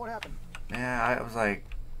 I don't know what happened. Yeah, I was like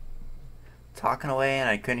talking away and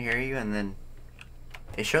I couldn't hear you, and then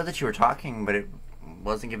it showed that you were talking, but it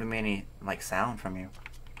wasn't giving me any like sound from you.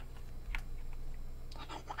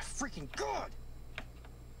 Oh my freaking god!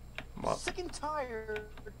 What? Sick and tired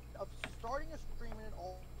of starting a stream and it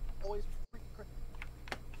always freaking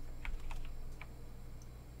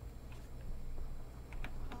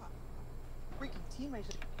freaking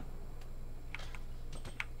teammates.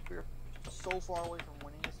 We're so far away from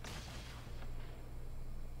winning this.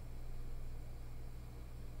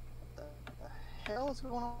 What the hell is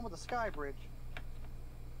going on with the sky bridge?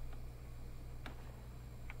 It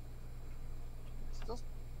still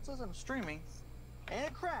says I'm streaming, and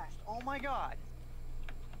it crashed. Oh my god!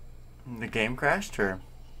 The game crashed, or?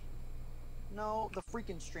 No, the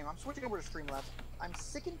freaking stream. I'm switching over to Streamlabs. I'm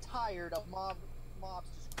sick and tired of mobs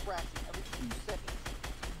just crashing every 2 seconds.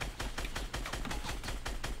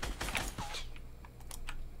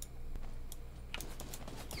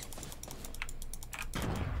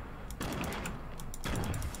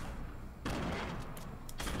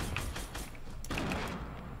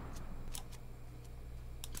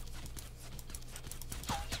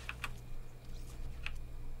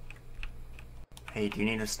 Hey, do you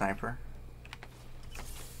need a sniper?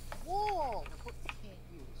 Whoa! That's what you can't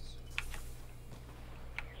use.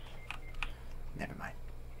 Never mind.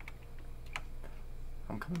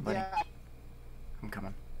 I'm coming, buddy. Yeah. I'm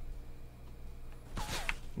coming.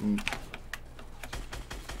 It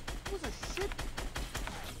was a shit.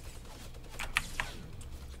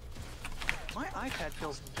 My iPad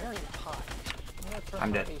feels very hot.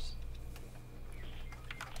 I'm dead.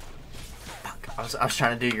 Fuck. I was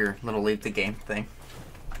trying to do your little leave the game thing.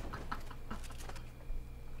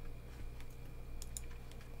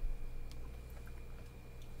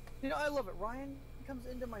 You know, I love it. Ryan comes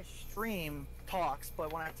into my stream, talks,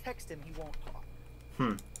 but when I text him, he won't talk.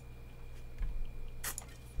 Alright,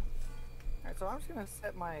 so I'm just gonna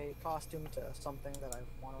set my costume to something that I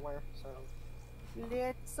want to wear. So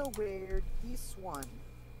let's wear this one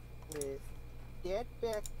with that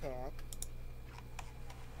backpack,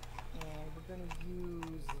 and we're gonna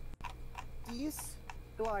use this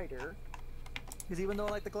glider, because even though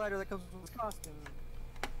I like the glider that comes with this costume,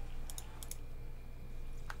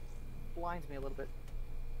 blinds me a little bit.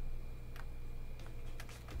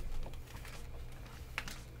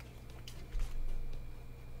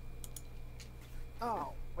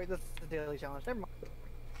 Oh, wait, this is the daily challenge. Never mind.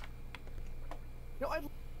 You know, I'd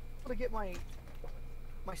love to get my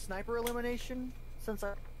sniper elimination since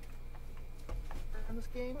I in this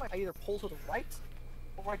game. I either pull to the right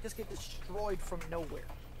or I just get destroyed from nowhere.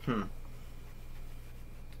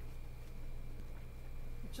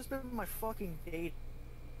 It's just been my fucking day.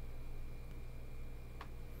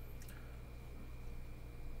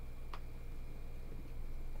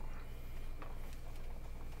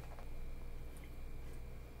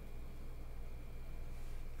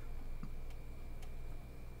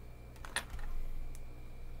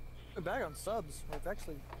 We're back on subs. We've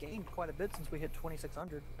actually gained quite a bit since we hit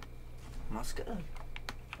 2,600. That's good.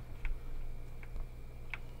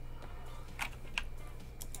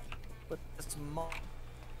 But this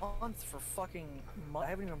month for fucking I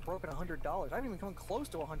haven't even broken $100. I haven't even come close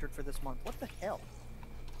to 100 for this month. What the hell?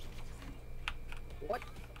 What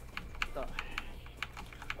the?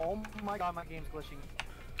 Oh my god, my game's glitching.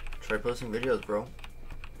 Try posting videos, bro.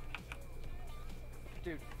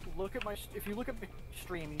 Dude, look at my. If you look at my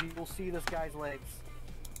stream, you will see this guy's legs.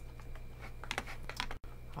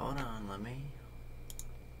 Hold on, let me.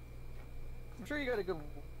 I'm sure you got a good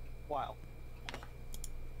while.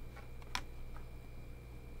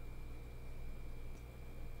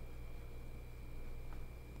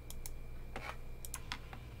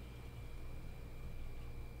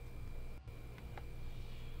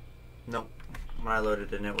 Nope. When I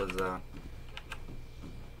loaded in, it was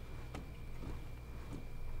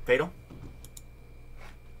fatal.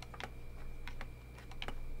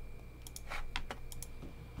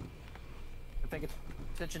 I'm paying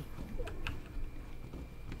attention.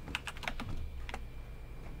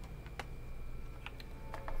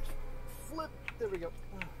 Flip. There we go.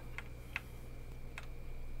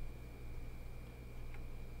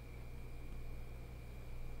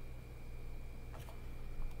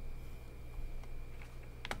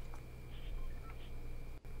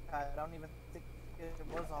 I don't even think it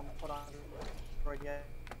was on put on Android yet.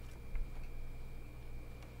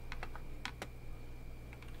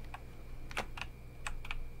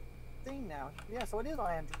 Thing now. Yeah, so it is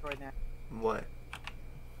on Android now. What?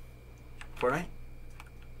 Fortnite?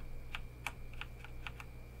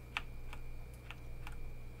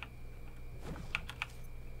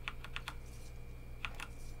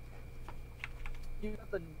 You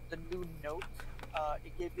got the new Note.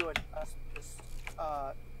 It gave you this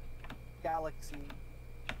Galaxy.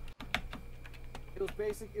 It was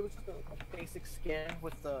basic. It was just a basic skin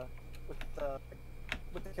with the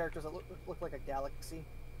characters that look like a galaxy.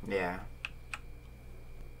 Yeah.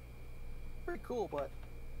 Pretty cool, but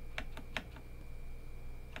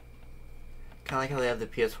Kind of like how they have the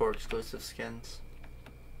PS4 exclusive skins.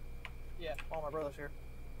 yeah. All my brothers here.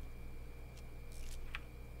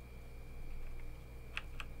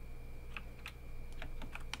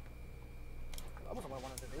 That wasn't what I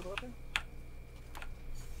wanted to do, but okay.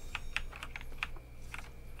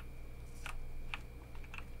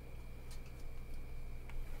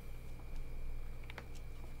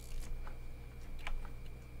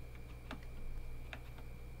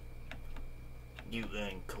 You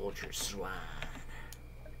uncultured swine.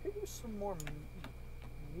 I could use some more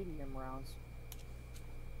medium rounds.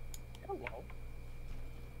 Hello.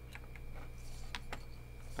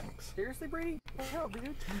 Thanks. Seriously, Brady? What the hell,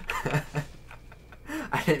 dude?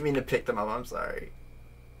 I didn't mean to pick them up, I'm sorry.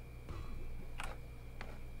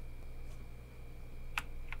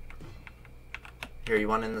 Here, you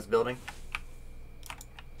want in this building?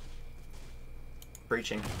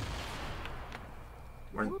 Breaching.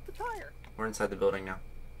 Blew up the tire. We're inside the building now.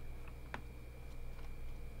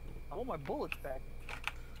 I want my bullets back.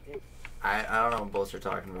 I don't know what bullets you're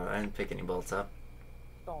talking about. I didn't pick any bullets up.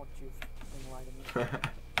 Don't you fucking lie to me.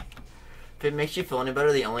 If it makes you feel any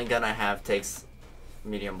better, the only gun I have takes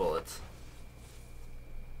medium bullets.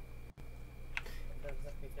 Doesn't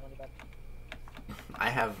make me feel any better.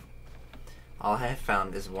 All I have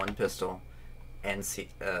found is one pistol and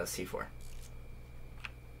C4.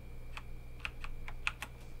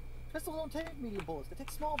 Pistols don't take medium bullets, they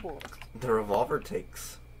take small bullets. The revolver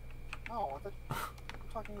takes. Oh, I thought you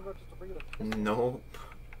were talking about just a regular pistol. Nope.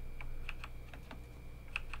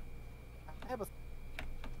 I have a...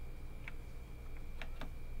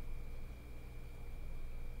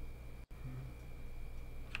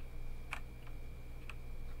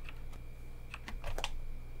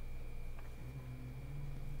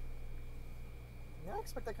 Yeah, I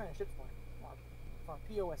expect that kind of shit from our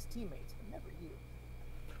POS teammates, but never you.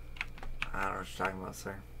 I don't know what you're talking about,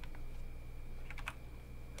 sir.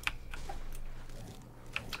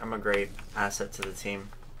 I'm a great asset to the team.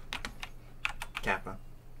 Kappa.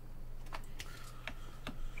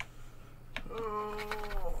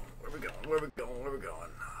 Oh, where we going? Where we going? Where we going?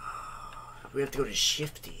 We have to go to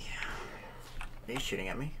Shifty. Are you shooting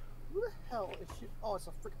at me? Who the hell is shit? Oh, it's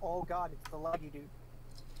a frick. Oh god, it's the laggy dude.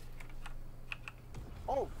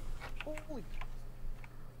 Oh, holy.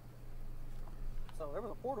 So there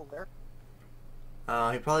was a portal there.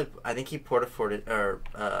 He probably. I think he portaforted or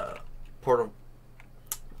portal.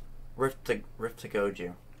 Rift to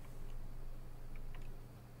Goju.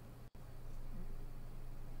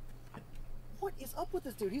 What is up with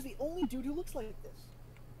this dude? He's the only dude who looks like this.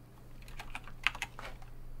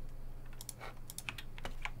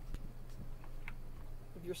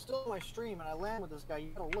 If you're still on my stream and I land with this guy,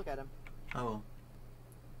 you gotta look at him. Oh.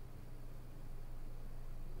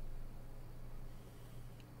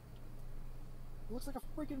 He looks like a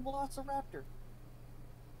freaking velociraptor.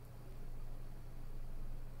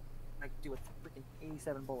 I could do with freaking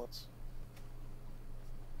 87 bullets.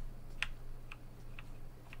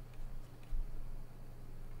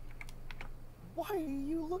 Why do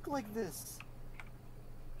you look like this?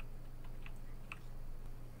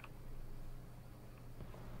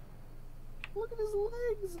 Look at his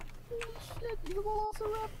legs! Holy shit, he's a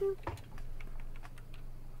velociraptor!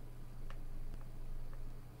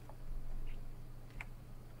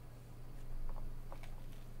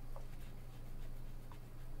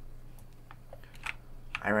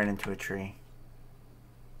 I ran into a tree.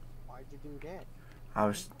 Why'd you do that?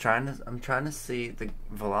 I'm trying to see the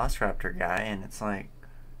Velociraptor guy, and it's like,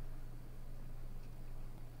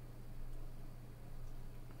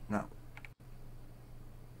 no,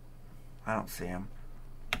 I don't see him.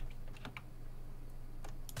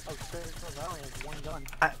 Oh, I only have one gun.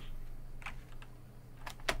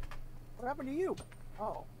 What happened to you?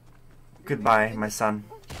 Oh. Goodbye, my son.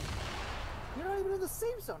 You're not even in the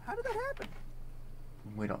safe zone. How did that happen?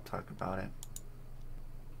 We don't talk about it.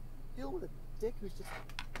 Deal with a dick who's just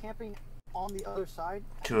camping on the other side.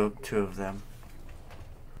 Two of them.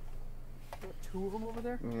 two of them over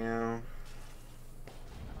there? Yeah.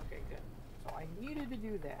 Okay, good. So I needed to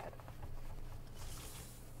do that.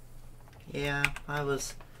 Yeah, I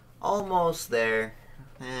was almost there,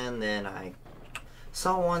 and then I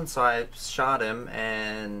saw one, so I shot him,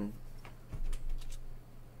 and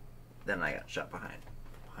then I got shot behind.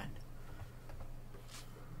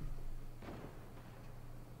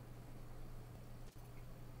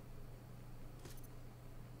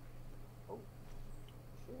 Oh,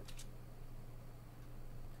 shit.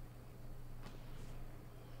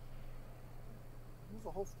 There's a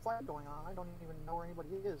whole fight going on. I don't even know where anybody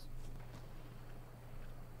is.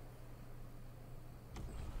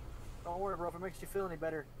 Don't worry, bro. If it makes you feel any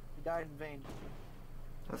better, you died in vain.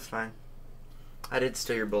 That's fine. I did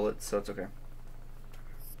steal your bullets, so it's okay.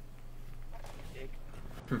 Dick.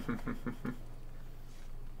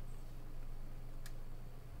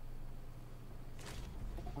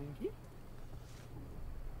 Winky.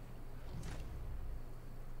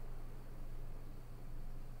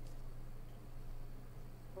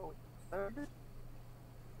 Oh, third?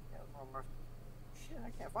 Yeah, one more. Shit, I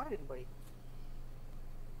can't find anybody.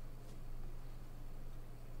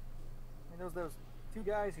 I mean, those two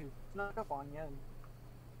guys who snuck up on you and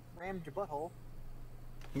rammed your butthole.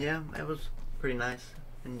 Yeah, it was pretty nice,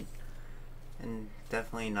 and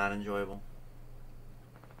definitely not enjoyable.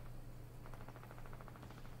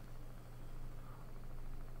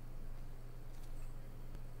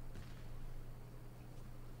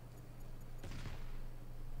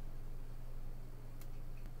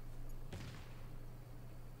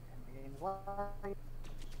 And the game's live.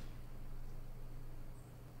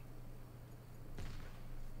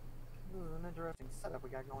 This is an interesting setup we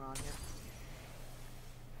got going on here.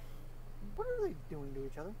 What are they doing to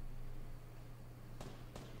each other?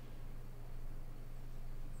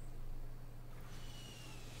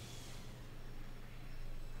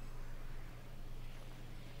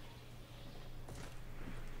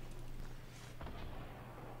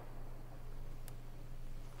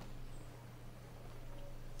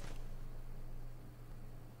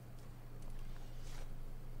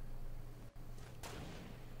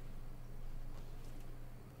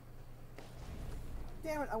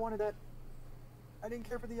 Damn it, I wanted that. I didn't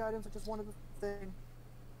care for the items, I just wanted the thing.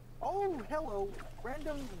 Oh, hello!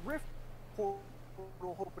 Random rift portal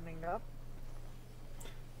opening up.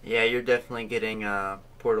 Yeah, you're definitely getting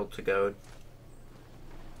Portal to Goad.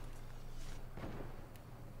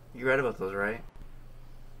 You read about those, right?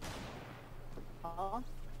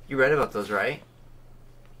 You read about those, right?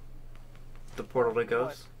 The Portal to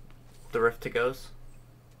Ghosts? The Rift to Ghosts?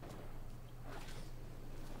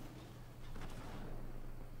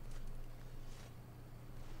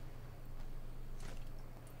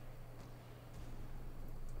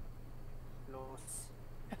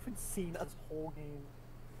 I haven't seen this whole game.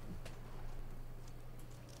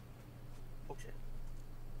 Oh shit.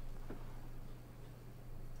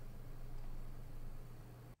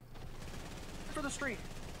 For the stream.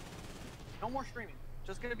 No more streaming.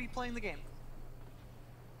 Just gonna be playing the game.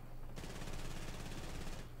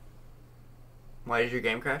 Why did your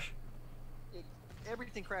game crash?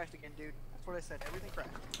 Everything crashed again, dude. That's what I said. Everything crashed.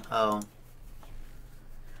 Oh.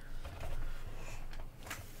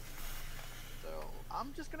 So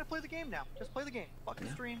I'm just gonna play the game now. Just play the game. Fuck the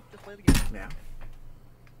stream. Just play the game. Yeah.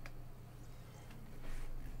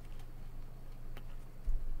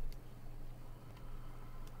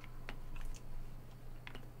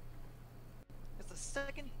 It's the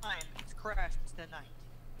second time it's crashed tonight.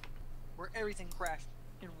 Where everything crashed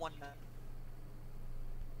in one night.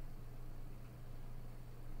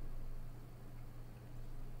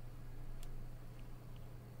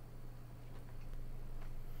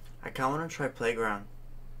 I kinda wanna try Playground.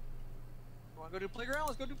 You wanna go to Playground?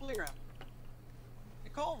 Let's go to Playground.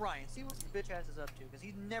 Hey, call Ryan, see what this bitch ass is up to, because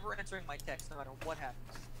he's never answering my text no matter what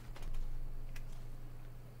happens.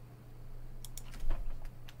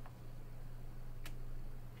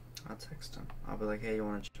 I'll text him. I'll be like, hey, you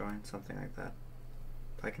wanna join? Something like that.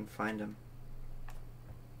 If I can find him.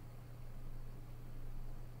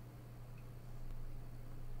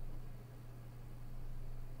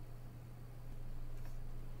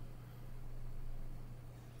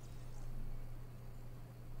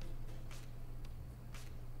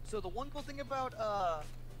 So the one cool thing about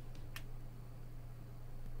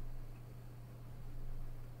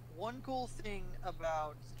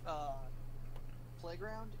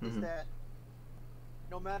Playground is that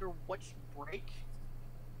no matter what you break,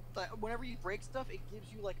 like whenever you break stuff, it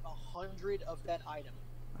gives you like 100 of that item.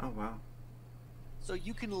 Oh wow. So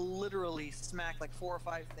you can literally smack like 4 or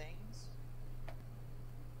 5 things.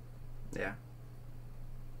 Yeah.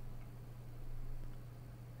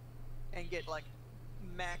 and get like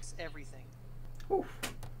max everything. Oof.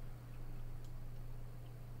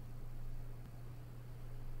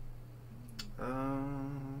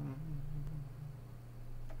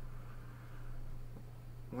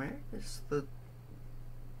 Where is the...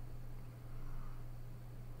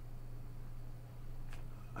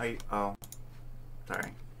 Oh,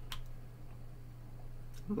 sorry.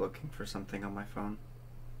 I'm looking for something on my phone.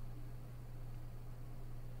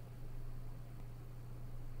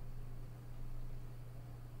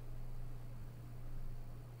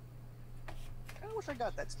 I wish I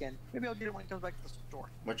got that skin. Maybe I'll get it when it comes back to the store.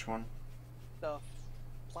 Which one? The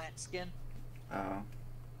plant skin. Oh.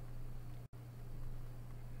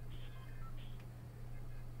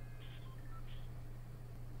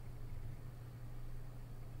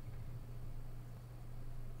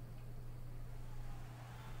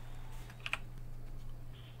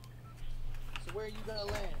 So where are you gonna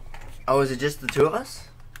land? Oh, is it just the two of us?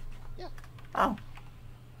 Yeah. Oh.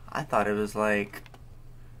 I thought it was like...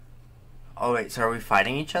 Oh, wait, so are we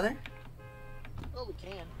fighting each other? Oh, we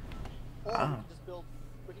can. Or we can just build...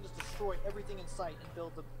 We can just destroy everything in sight and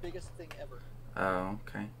build the biggest thing ever. Oh,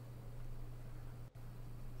 okay.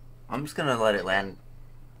 I'm just gonna let it land.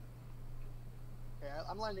 Okay,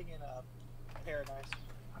 I'm landing in paradise.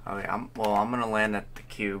 Okay, I'm gonna land at the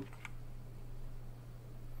cube.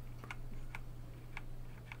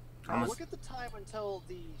 Now look at the time until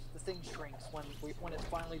the thing shrinks when it's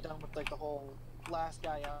finally done with like the whole last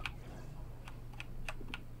guy out.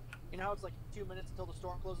 You know how it's like 2 minutes until the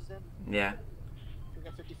storm closes in? Yeah. We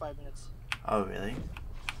got 55 minutes. Oh, really?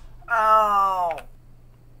 Oh!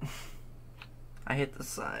 I hit the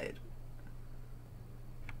side.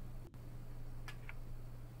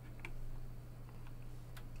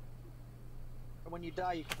 And when you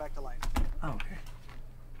die, you come back to life. Oh, okay.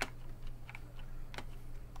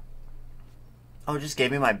 Oh, it just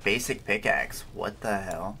gave me my basic pickaxe. What the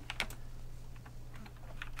hell?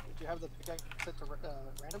 Did you have the pickaxe set to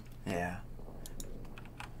random? Yeah.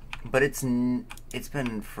 But it's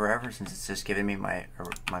been forever since it's just given me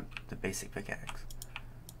the basic pickaxe.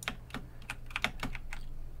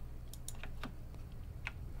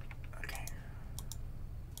 Okay.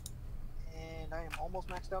 And I am almost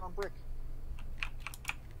maxed out on brick.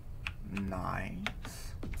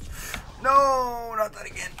 Nice. No, not that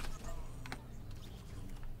again.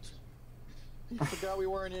 You forgot we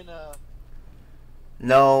weren't in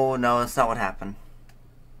No, that's not what happened.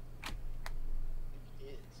 It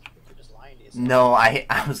is. You're just lying to yourself. No, I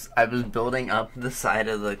was building up the side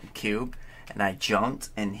of the cube, and I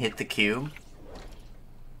jumped and hit the cube,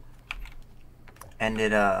 and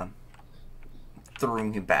it threw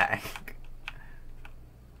me back.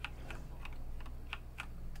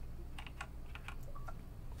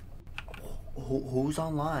 Who's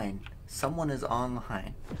online? Someone is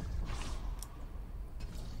online.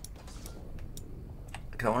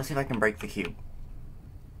 Because I want to see if I can break the cube.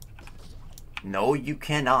 No, you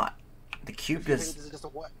cannot. The cube Does it just a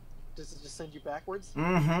what? Does it just send you backwards?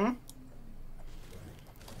 Mm-hmm.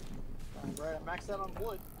 Right, I maxed out on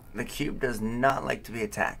wood. The cube does not like to be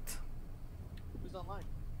attacked. Who's online?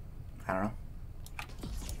 I don't know.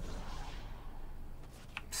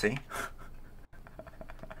 See?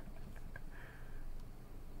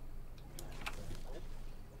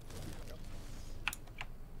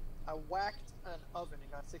 I whacked an oven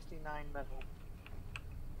and got 69 metal.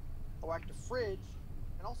 I whacked a fridge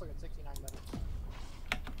and also got 69 metal.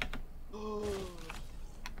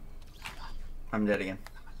 I'm dead again.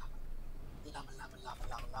 Llama, llama, llama,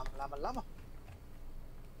 llama, llama, llama, llama.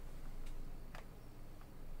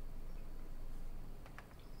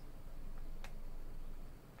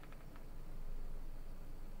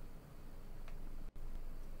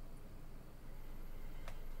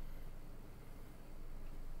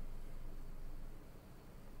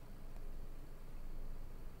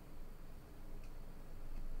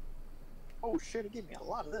 Oh shit, it gave me a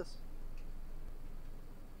lot of this.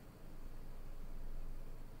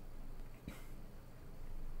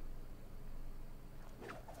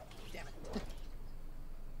 Damn it.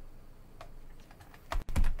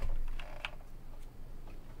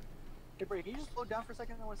 Hey Brady, can you just slow down for a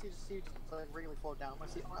second? I want to see you just like really slow down. I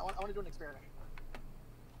want to do an experiment.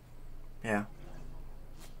 Yeah.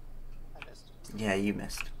 I missed. Yeah, you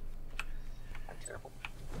missed. I'm terrible.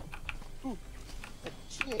 Ooh, a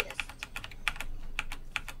chest.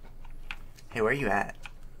 Hey, where are you at?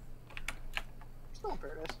 Still in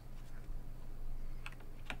paradise.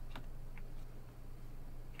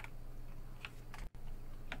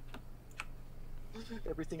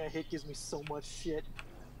 Everything I hit gives me so much shit.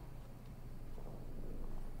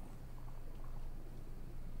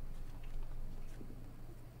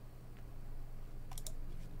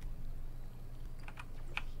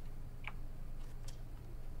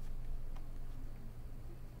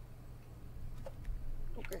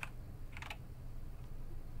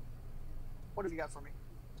 What have you got for me?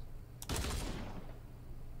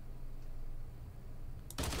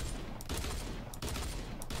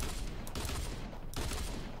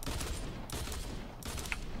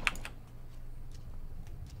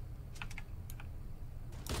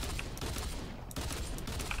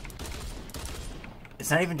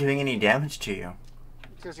 It's not even doing any damage to you.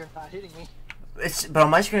 Because you're not hitting me. But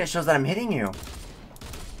on my screen it shows that I'm hitting you.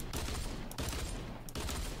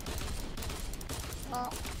 I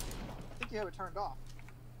think you have it turned off.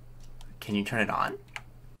 Can you turn it on?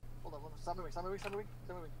 Hold on, stop moving, stop moving, stop moving,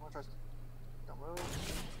 stop moving. I want to try something. Don't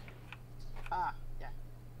move. Ah, yeah.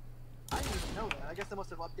 I didn't even know that. I guess they must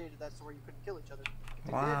have updated that so where you couldn't kill each other.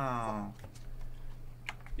 They Wow.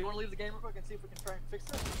 did. You want to leave the game real quick and see if we can try and fix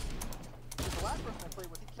it? Because the last person I played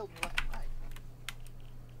with, he killed me left and right.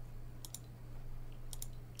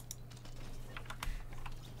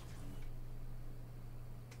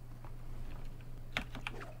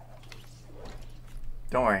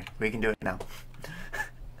 Don't worry, we can do it now.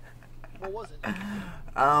 What was it?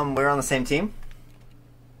 We're on the same team.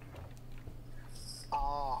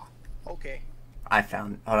 Ah, okay. I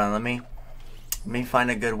found. Hold on, let me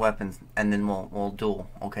find a good weapon, and then we'll duel.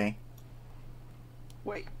 Okay.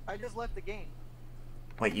 Wait, I just left the game.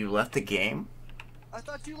 Wait, you left the game? I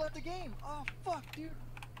thought you left the game. Oh fuck, dude.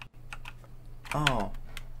 Oh,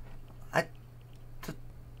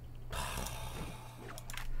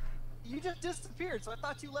 You just disappeared, so I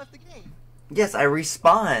thought you left the game. yes, I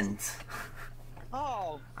respawned.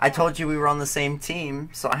 Oh. I told you we were on the same team,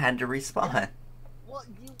 so I had to respawn. Well,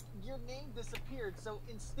 your name disappeared, so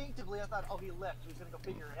instinctively I thought, oh, he left. He was gonna go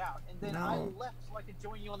figure it out, and then I No. left so I could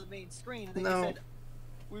join you on the main screen, and then No. you said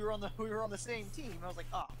we were on the same team. And I was like,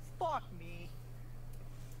 oh, fuck me.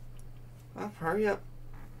 Well, hurry up.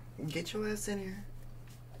 Get your ass in here.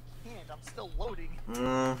 I can't. I'm still loading.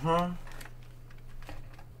 Mm-hmm.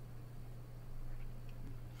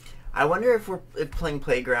 I wonder if playing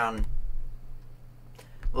Playground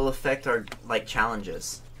will affect our, like,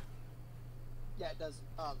 challenges. Yeah, it does.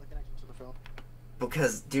 The connection to the phone.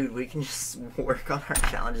 Because, dude, we can just work on our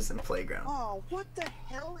challenges in Playground. Oh, what the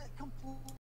hell? It completely